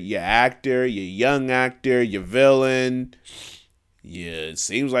director, your actor, your young actor, your villain, it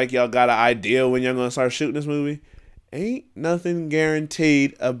seems like y'all got an idea when y'all going to start shooting this movie. Ain't nothing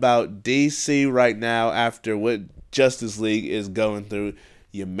guaranteed about DC right now after what Justice League is going through.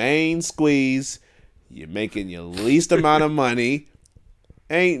 Your main squeeze, you're making your least amount of money.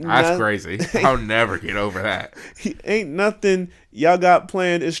 That's crazy. I'll never get over that. Ain't nothing y'all got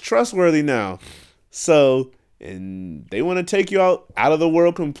planned is trustworthy now. So, and they want to take you out of the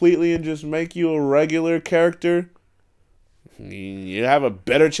world completely and just make you a regular character. You have a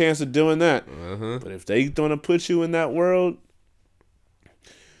better chance of doing that. Uh-huh. But if they want to put you in that world,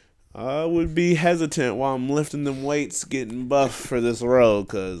 I would be hesitant while I'm lifting them weights, getting buff for this role,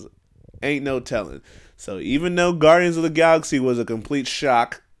 because ain't no telling. So even though Guardians of the Galaxy was a complete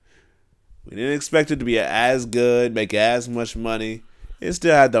shock, we didn't expect it to be as good, make as much money. It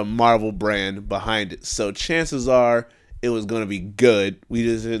still had the Marvel brand behind it. So chances are it was going to be good. We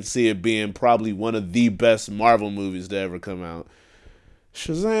just didn't see it being probably one of the best Marvel movies to ever come out.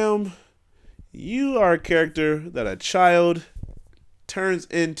 Shazam, you are a character that a child turns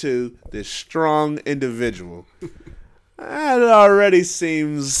into this strong individual. That already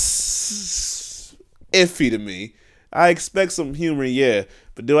seems iffy to me. I expect some humor, yeah,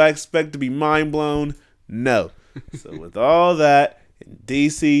 but do I expect to be mind blown? No. So with all that, and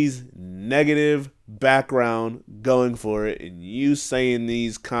DC's negative background going for it, and you saying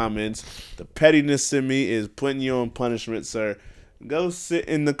these comments, the pettiness in me is putting you on punishment, sir. Go sit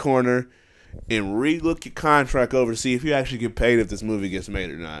in the corner and re-look your contract over to see if you actually get paid if this movie gets made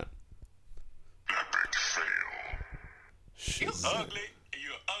or not. Epic fail. Shazam.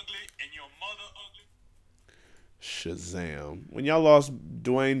 You're ugly, and your mother ugly. Shazam. When y'all lost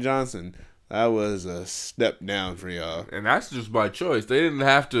Dwayne Johnson, that was a step down for y'all. And that's just by choice. They didn't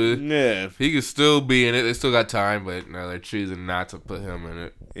have to. Yeah. He could still be in it. They still got time, but no, they're choosing not to put him in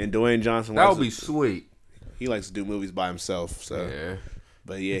it. And Dwayne Johnson That likes would be to, sweet. he likes to do movies by himself. So, Yeah.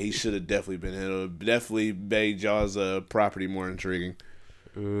 But yeah, he should have definitely been in it. It would definitely made y'all's property more intriguing.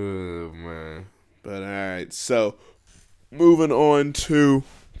 Oh, man. But all right, so moving on to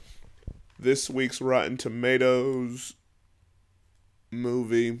this week's Rotten Tomatoes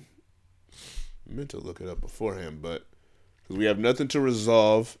movie. I meant to look it up beforehand, but because we have nothing to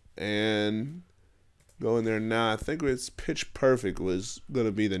resolve and going there now, I think it's Pitch Perfect was going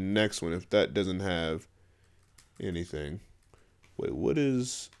to be the next one if that doesn't have anything. Wait, what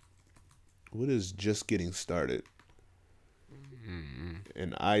is Just Getting Started?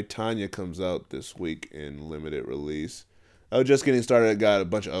 And I, Tonya comes out this week in limited release. Oh, Just Getting Started got a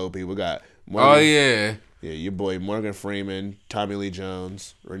bunch of old people. Got Morgan, Oh, yeah. yeah, your boy Morgan Freeman, Tommy Lee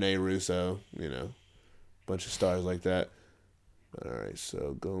Jones, Renee Russo, bunch of stars like that. All right,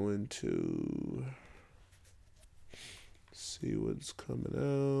 so going to see what's coming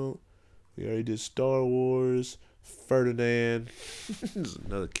out. We already did Star Wars, Ferdinand. This is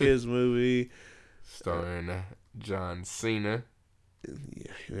another kids movie. Starring John Cena.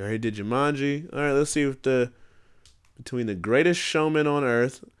 Yeah, we already did Jumanji. All right, let's see if between The Greatest Showman on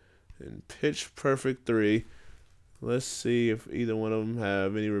Earth and Pitch Perfect 3, let's see if either one of them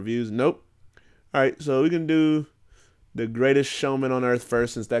have any reviews. Nope. All right, so we can do The Greatest Showman on Earth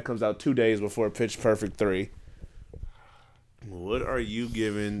first, since that comes out 2 days before Pitch Perfect 3. What are you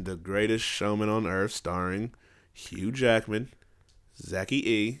giving The Greatest Showman on Earth, starring Hugh Jackman, Zachy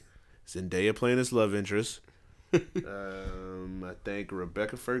E, Zendaya playing his love interest? I think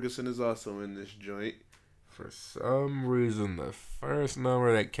Rebecca Ferguson is also in this joint. For some reason, the first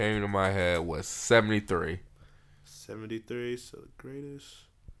number that came to my head was 73. 73, so The Greatest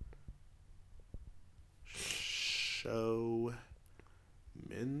Showman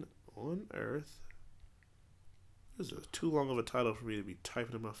on Earth. This is too long of a title for me to be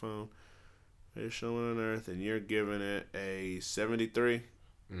typing in my phone. Greatest Showman on Earth, and you're giving it a 73?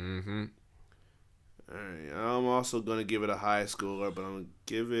 Mm-hmm. Alright, I'm also going to give it a high score, but I'm going to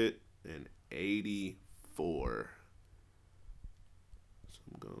give it an 84. So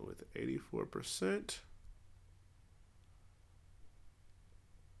I'm going with 84%.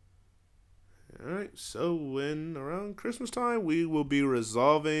 Alright, so when around Christmas time, we will be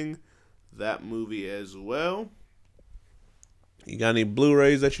resolving that movie as well. You got any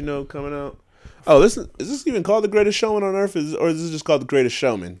Blu-rays that you know coming out? Oh, is this even called The Greatest Showman on Earth, or is this just called The Greatest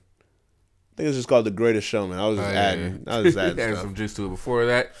Showman? I think it's just called The Greatest Showman. I was just adding Adding stuff. some juice to it. Before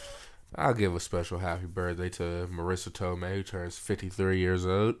that, I'll give a special happy birthday to Marissa Tomei, who turns 53 years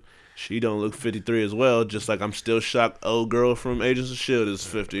old. She don't look 53 as well, just like I'm still shocked old girl from Agents of S.H.I.E.L.D. is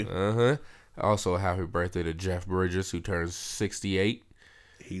 50. Uh-huh. Also, a happy birthday to Jeff Bridges, who turns 68.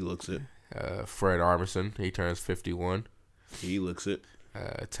 He looks it. Fred Armisen, he turns 51. He looks it.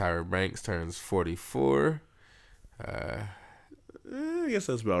 Tyra Banks turns 44. I guess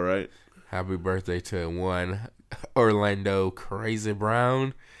that's about right. Happy birthday to one Orlando Crazy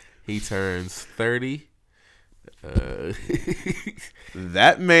Brown. He turns 30.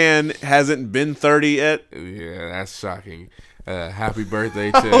 That man hasn't been 30 yet. Yeah, that's shocking. Happy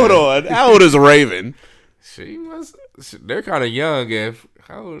birthday to... Hold on. How old is Raven? She must... They're kind of young.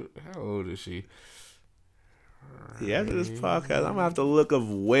 How old is she? Yeah, after this podcast, I'm going to have to look of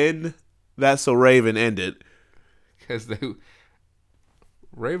when That's So Raven ended. Because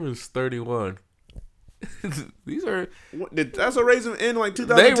Raven's 31. These are... What, did That's So Raven end like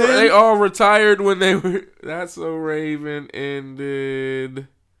 2010? They all retired when they were... That's So Raven ended...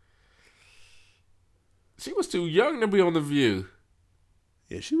 She was too young to be on The View.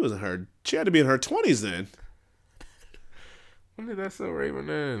 Yeah, she wasn't her. She had to be in her 20s then. When did That's So Raven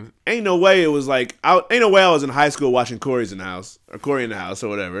end? Ain't no way it was like... ain't no way I was in high school watching Corey's in the House. Or Corey in the House or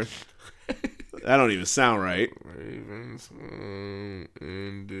whatever. That don't even sound right. Raven's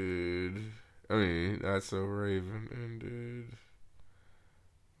ended... I mean, That's So Raven ended...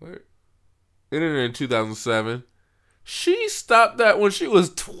 What? It ended in 2007. She stopped that when she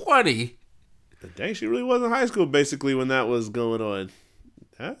was 20. Dang, she really was in high school basically when that was going on.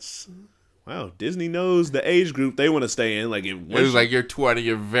 That's wow. Disney knows the age group they want to stay in. Like, It was like, you're 20,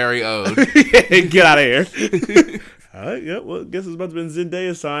 you're very old. get out of here. All right, yeah. Well, I guess it's about to be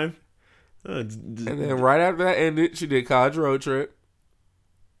Zendaya's time. And then right after that ended, she did College Road Trip.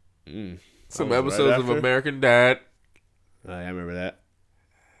 Some right episodes of after? American Dad. I remember that.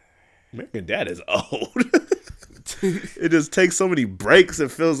 American Dad is old. It just takes so many breaks.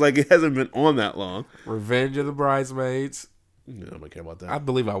 It feels like it hasn't been on that long. Revenge of the Bridesmaids. No, I don't care about I that.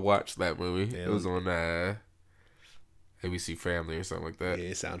 believe I watched that movie. Yeah, It was on ABC Family or something like that. Yeah,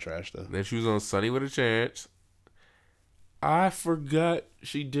 it sound trash though. Then she was on Sunny with a Chance. I forgot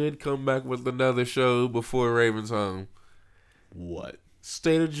she did come back with another show before Raven's Home. What?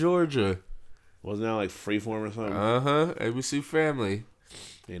 State of Georgia. Wasn't that like Freeform or something? ABC Family.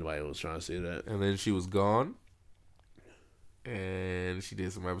 Anybody was trying to see that? And then she was gone. And she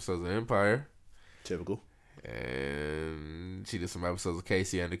did some episodes of Empire. Typical. And she did some episodes of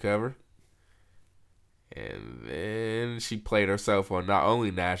Casey Undercover. And then she played herself on not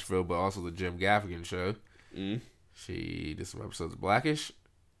only Nashville, but also the Jim Gaffigan show. She did some episodes of Blackish.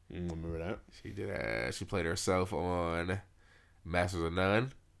 Remember that? She played herself on Masters of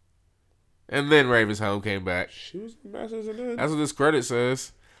None. And then Raven's Home came back. She was in Masters of None. That's what this credit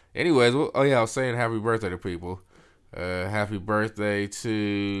says. Anyways, I was saying happy birthday to people. Happy birthday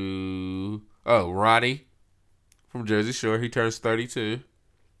to Ronnie from Jersey Shore. He turns 32.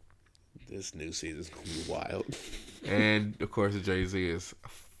 This new season's gonna be wild. And of course, Jay-Z is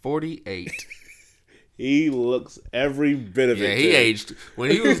 48. He looks every bit of Yeah, it. he too. aged.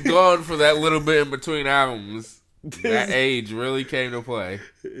 When he was gone for that little bit in between albums, that age really came to play.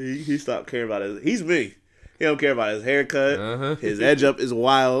 He stopped caring about his. He's me. He don't care about his haircut. Uh-huh. His edge up is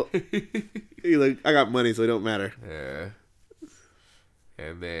wild. He like, I got money, so it don't matter. Yeah.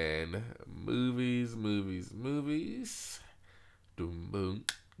 And then movies. Doom boom.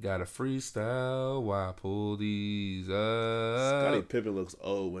 Got a freestyle while I pull these up. Scottie Pippen looks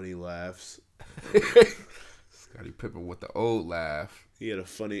old when he laughs. Scottie Pippen with the old laugh. He had a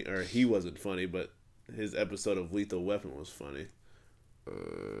funny, or he wasn't funny, but his episode of Lethal Weapon was funny.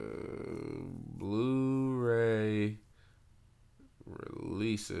 Blu-ray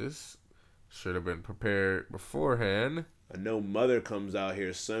releases should have been prepared beforehand. I know Mother comes out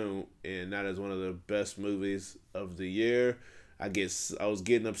here soon, and that is one of the best movies of the year. I was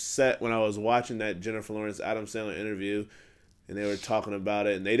getting upset when I was watching that Jennifer Lawrence Adam Sandler interview, and they were talking about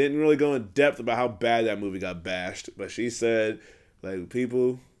it, and they didn't really go in depth about how bad that movie got bashed. But she said, like,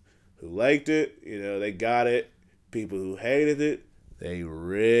 people who liked it, they got it. People who hated it, they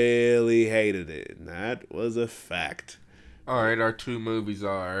really hated it, and that was a fact. All right, our two movies that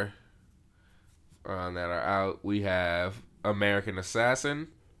are out. We have American Assassin.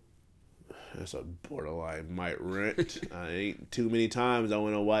 That's a borderline might rent. I ain't too many times I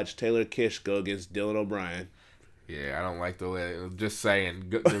want to watch Taylor Kish go against Dylan O'Brien. Yeah, I don't like the way. Just saying,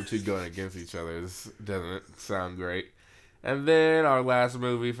 them two going against each other doesn't sound great. And then our last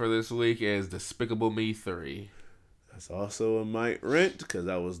movie for this week is Despicable Me 3. That's also a might rent because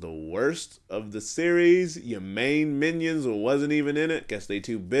that was the worst of the series. Your main minions wasn't even in it. Guess they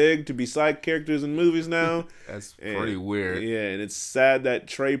too big to be side characters in movies now. That's pretty weird. Yeah, and it's sad that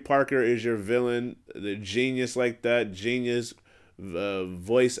Trey Parker is your villain, the genius like that, genius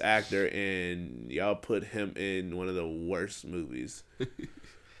voice actor, and y'all put him in one of the worst movies.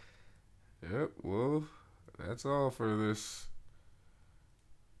 Yep, well, that's all for this.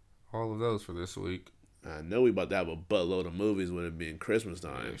 All of those for this week. I know we about to have a buttload of movies when it being Christmas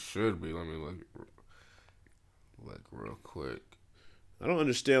time. It should be. Let me look real quick. I don't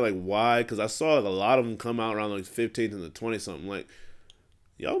understand why, because I saw a lot of them come out around 15th and the 20th something.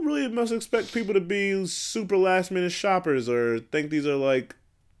 Y'all really must expect people to be super last minute shoppers or think these are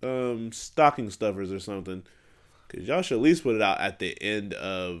stocking stuffers or something. Because y'all should at least put it out at the end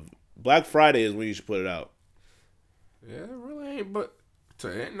of Black Friday is when you should put it out. Yeah, it really ain't. But to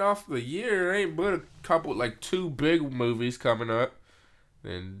end off the year, ain't but a couple 2 big movies coming up.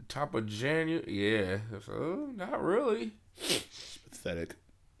 Then top of January, yeah. So not really. It's pathetic.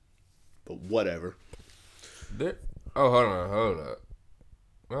 But whatever. Hold up.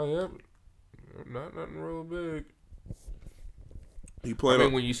 Oh yeah, not nothing real big. You playing? I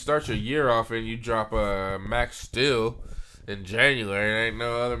mean, when you start your year off and you drop Max Steel in January, there ain't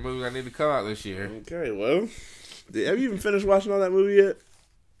no other movie that need to come out this year. Okay, well, have you even finished watching all that movie yet?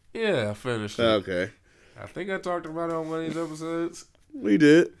 Yeah, I finished it. Okay. I think I talked about it on one of these episodes. We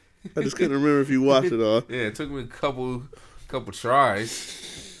did. I just couldn't remember if you watched it all. Yeah, it took me a couple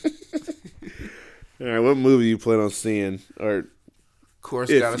tries. All right, what movie you plan on seeing? Or Of course,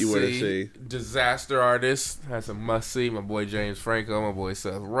 If gotta you were to see see. Disaster Artist. That's a must see. My boy James Franco, my boy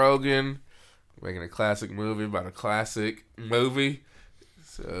Seth Rogen, making a classic movie about a classic movie.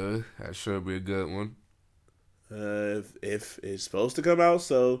 So that should be a good one. if it's supposed to come out,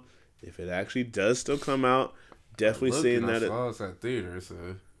 so if it actually does still come out, definitely seeing I that. saw it's at theater. So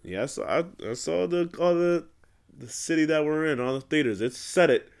Yeah, I saw all the city that we're in, all the theaters. It said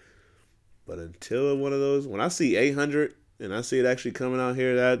it. But until one of those, when I see 800 and I see it actually coming out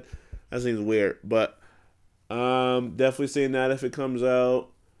here, that seems weird. But definitely seeing that if it comes out.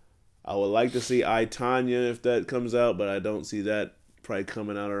 I would like to see I, Tonya if that comes out, but I don't see that probably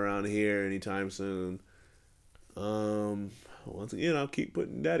coming out around here anytime soon. Once again, I'll keep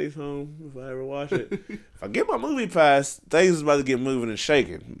putting Daddy's Home if I ever watch it. If I get my movie pass, things is about to get moving and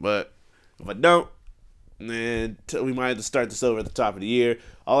shaking. But if I don't, then we might have to start this over at the top of the year.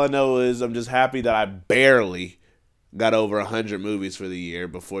 All I know is I'm just happy that I barely got over 100 movies for the year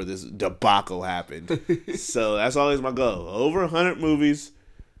before this debacle happened. So that's always my goal. Over 100 movies.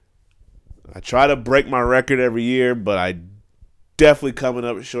 I try to break my record every year, but I definitely coming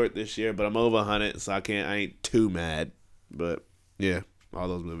up short this year. But I'm over 100, so I ain't too mad. But yeah, all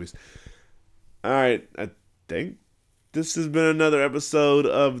those movies. All right, I think this has been another episode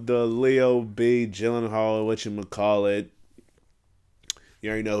of the Leo B. Gyllenhaal, whatchamacallit. You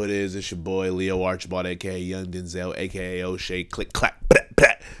already know who it is. It's your boy, Leo Archibald, a.k.a. Young Denzel, a.k.a. O'Shea, click, clap, blah,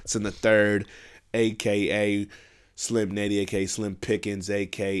 blah. It's in the third, a.k.a. Slim Nady, a.k.a. Slim Pickens,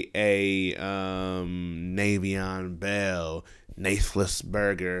 a.k.a. Navion Bell, Nathless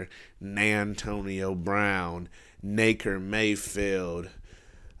Burger, Nantonio Brown, Naker Mayfield,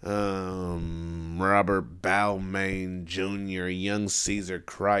 Robert Balmain Jr., Young Caesar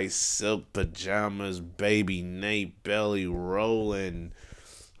Christ, Silk Pajamas, Baby Nate, Belly Rollin'.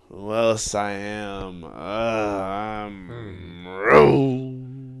 Who else I am? I'm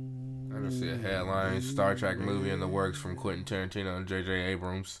I just see a headline: Star Trek movie in the works from Quentin Tarantino and J.J.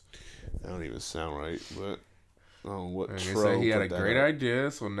 Abrams. That don't even sound right, but what And they troll say he had a put that great up? idea,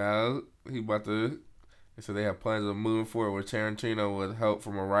 so now he about to. They said they have plans of moving forward with Tarantino with help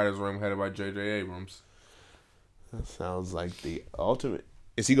from a writer's room headed by J.J. Abrams. That sounds like the ultimate.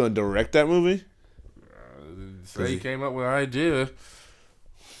 Is he going to direct that movie? So he came up with an idea.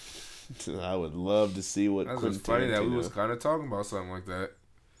 I would love to see what That's Quentin just funny that we Tarantino- was kind of talking about something like that.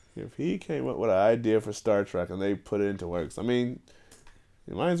 If he came up with an idea for Star Trek and they put it into works, I mean,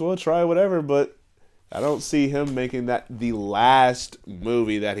 you might as well try whatever, but I don't see him making that the last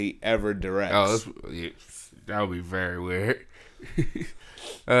movie that he ever directs. That would be very weird.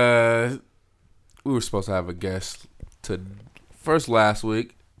 We were supposed to have a guest last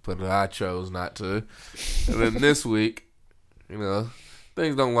week, but I chose not to. And then this week,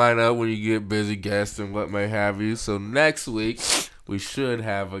 things don't line up when you get busy guests and what may have you. So next week, we should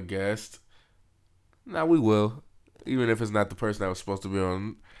have a guest. Now we will, even if it's not the person that was supposed to be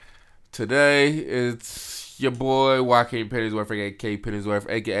on. Today, it's your boy, Joaquin Pennyworth, a.k.a. K Pennyworth,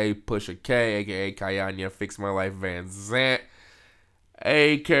 a.k.a. Pusha K, a.k.a. Kayanya Fix My Life Van Zant,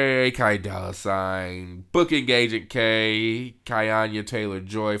 a.k.a. Kai Dollar Sign, Booking Agent K, Kayanya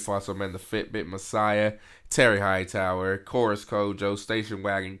Taylor-Joy, Fossil Man the Fitbit Messiah, Terry Hightower, Chorus Kojo, Station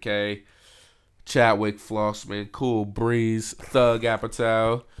Wagon K, Chadwick Flossman, Cool Breeze, Thug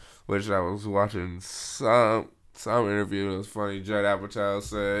Apatow, which I was watching some interview. It was funny. Judd Apatow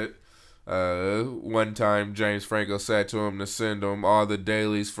said one time James Franco said to him to send him all the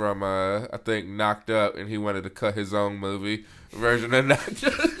dailies from I think Knocked Up, and he wanted to cut his own movie version of Knocked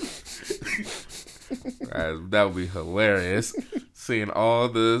Up. That would be hilarious. Seeing all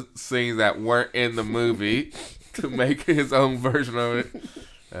the scenes that weren't in the movie to make his own version of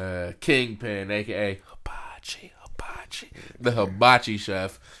it. Kingpin, a.k.a. Hibachi, the Hibachi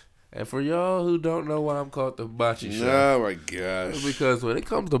Chef. And for y'all who don't know why I'm called the Hibachi Chef, Oh my gosh. because when it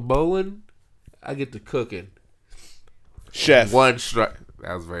comes to bowling, I get to cooking. Chef. One strike.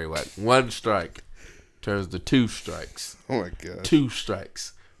 That was very whack. One strike turns to 2 strikes. Oh my gosh. 2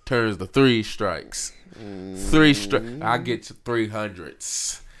 strikes turns to 3 strikes. 3 strikes. I get to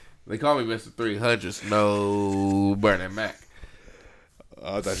 300s. They call me Mr. 300s. No Bernie Mac.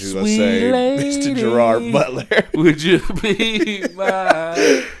 I thought you were going to say Mr. Gerard Butler. Would you be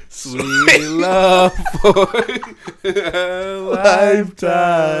my sweet love for a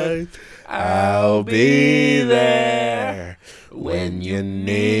lifetime? I'll be there when you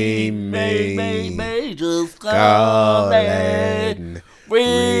need me. Just call and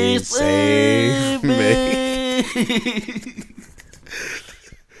receive me.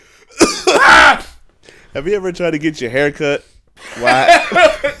 Have you ever tried to get your hair cut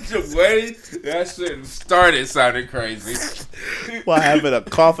The way that shit started sounded crazy. While having a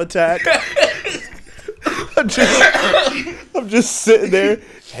cough attack. I'm just sitting there,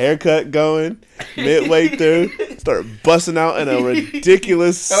 haircut going, midway through, start busting out in a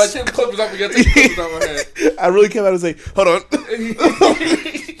ridiculous. I like take the clippers off again. Take the clippers off my head. I really came out and say, "Hold on."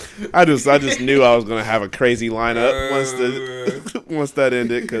 I just knew I was gonna have a crazy lineup once that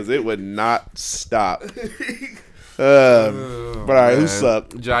ended because it would not stop. But all right, who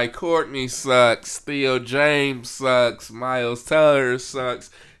sucked? Jai Courtney sucks. Theo James sucks. Miles Teller sucks.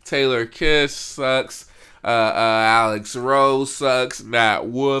 Taylor Kiss sucks. Alex Rose sucks. Matt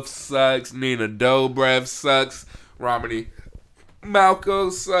Wolf sucks. Nina Dobrev sucks. Romany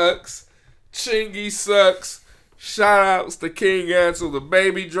Malco sucks. Chingy sucks. Shout outs to King Ansel, the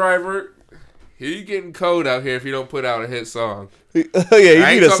Baby Driver. He getting cold out here if you don't put out a hit song. Yeah, I you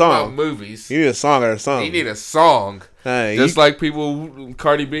ain't need a talking song. about movies. You need a song or a song. You need a song. Hey, Just like people,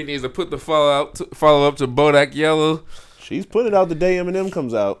 Cardi B needs to put the follow up to Bodak Yellow. she's putting it out the day Eminem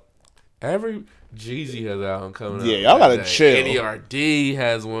comes out. Every Jeezy has an album coming out. Yeah, y'all that gotta day. chill. NERD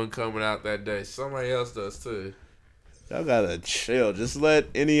has one coming out that day. Somebody else does too. Y'all gotta chill. Just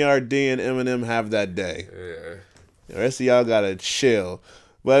let NERD and Eminem have that day. Yeah. The rest of y'all gotta chill.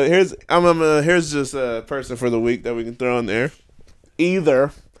 But here's just a person for the week that we can throw in there.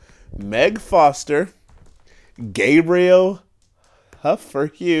 Either Meg Foster, Gabriel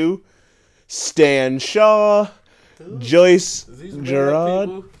Hufferhue, Stan Shaw, Joyce These made up Gerard,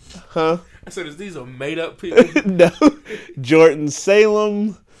 people? huh? I said, is these are made up people? No, Jordan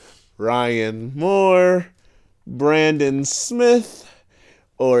Salem, Ryan Moore, Brandon Smith,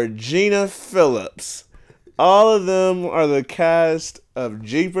 or Gina Phillips. All of them are the cast of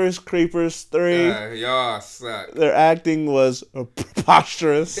Jeepers Creepers 3. Y'all suck. Their acting was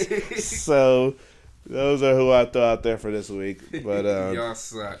preposterous. So those are who I throw out there for this week. But Y'all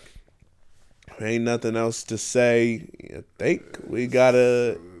suck. ain't nothing else to say. I think we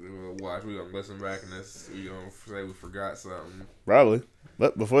gotta Watch, we gonna listen back in this. We gonna say we forgot something. probably.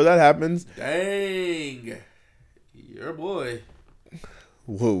 But before that happens, Dang. Your boy.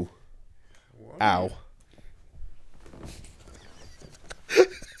 woo. Ow.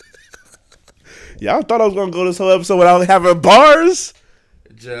 Y'all thought I was gonna go this whole episode without having bars?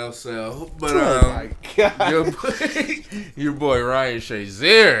 Jail cell. But Oh my God. your boy Ryan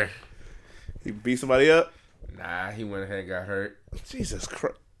Shazier. He beat somebody up? Nah, he went ahead and got hurt. Jesus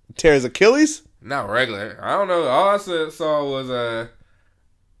Christ. Tear his Achilles? Not regular. I don't know. All I saw was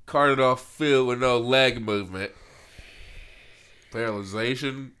carted off field with no leg movement.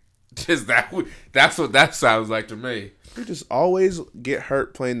 Paralyzation. Just that's what that sounds like to me. You just always get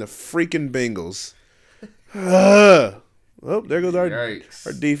hurt playing the freaking Bengals. Oh, there goes our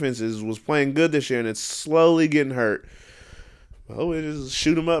Yikes. defense was playing good this year, and it's slowly getting hurt. Oh, we just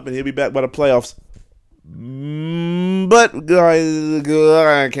shoot him up, and he'll be back by the playoffs. But guys,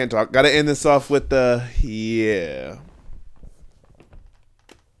 I can't talk. Got to end this off with the yeah.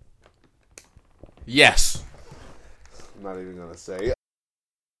 Yes. I'm not even gonna say.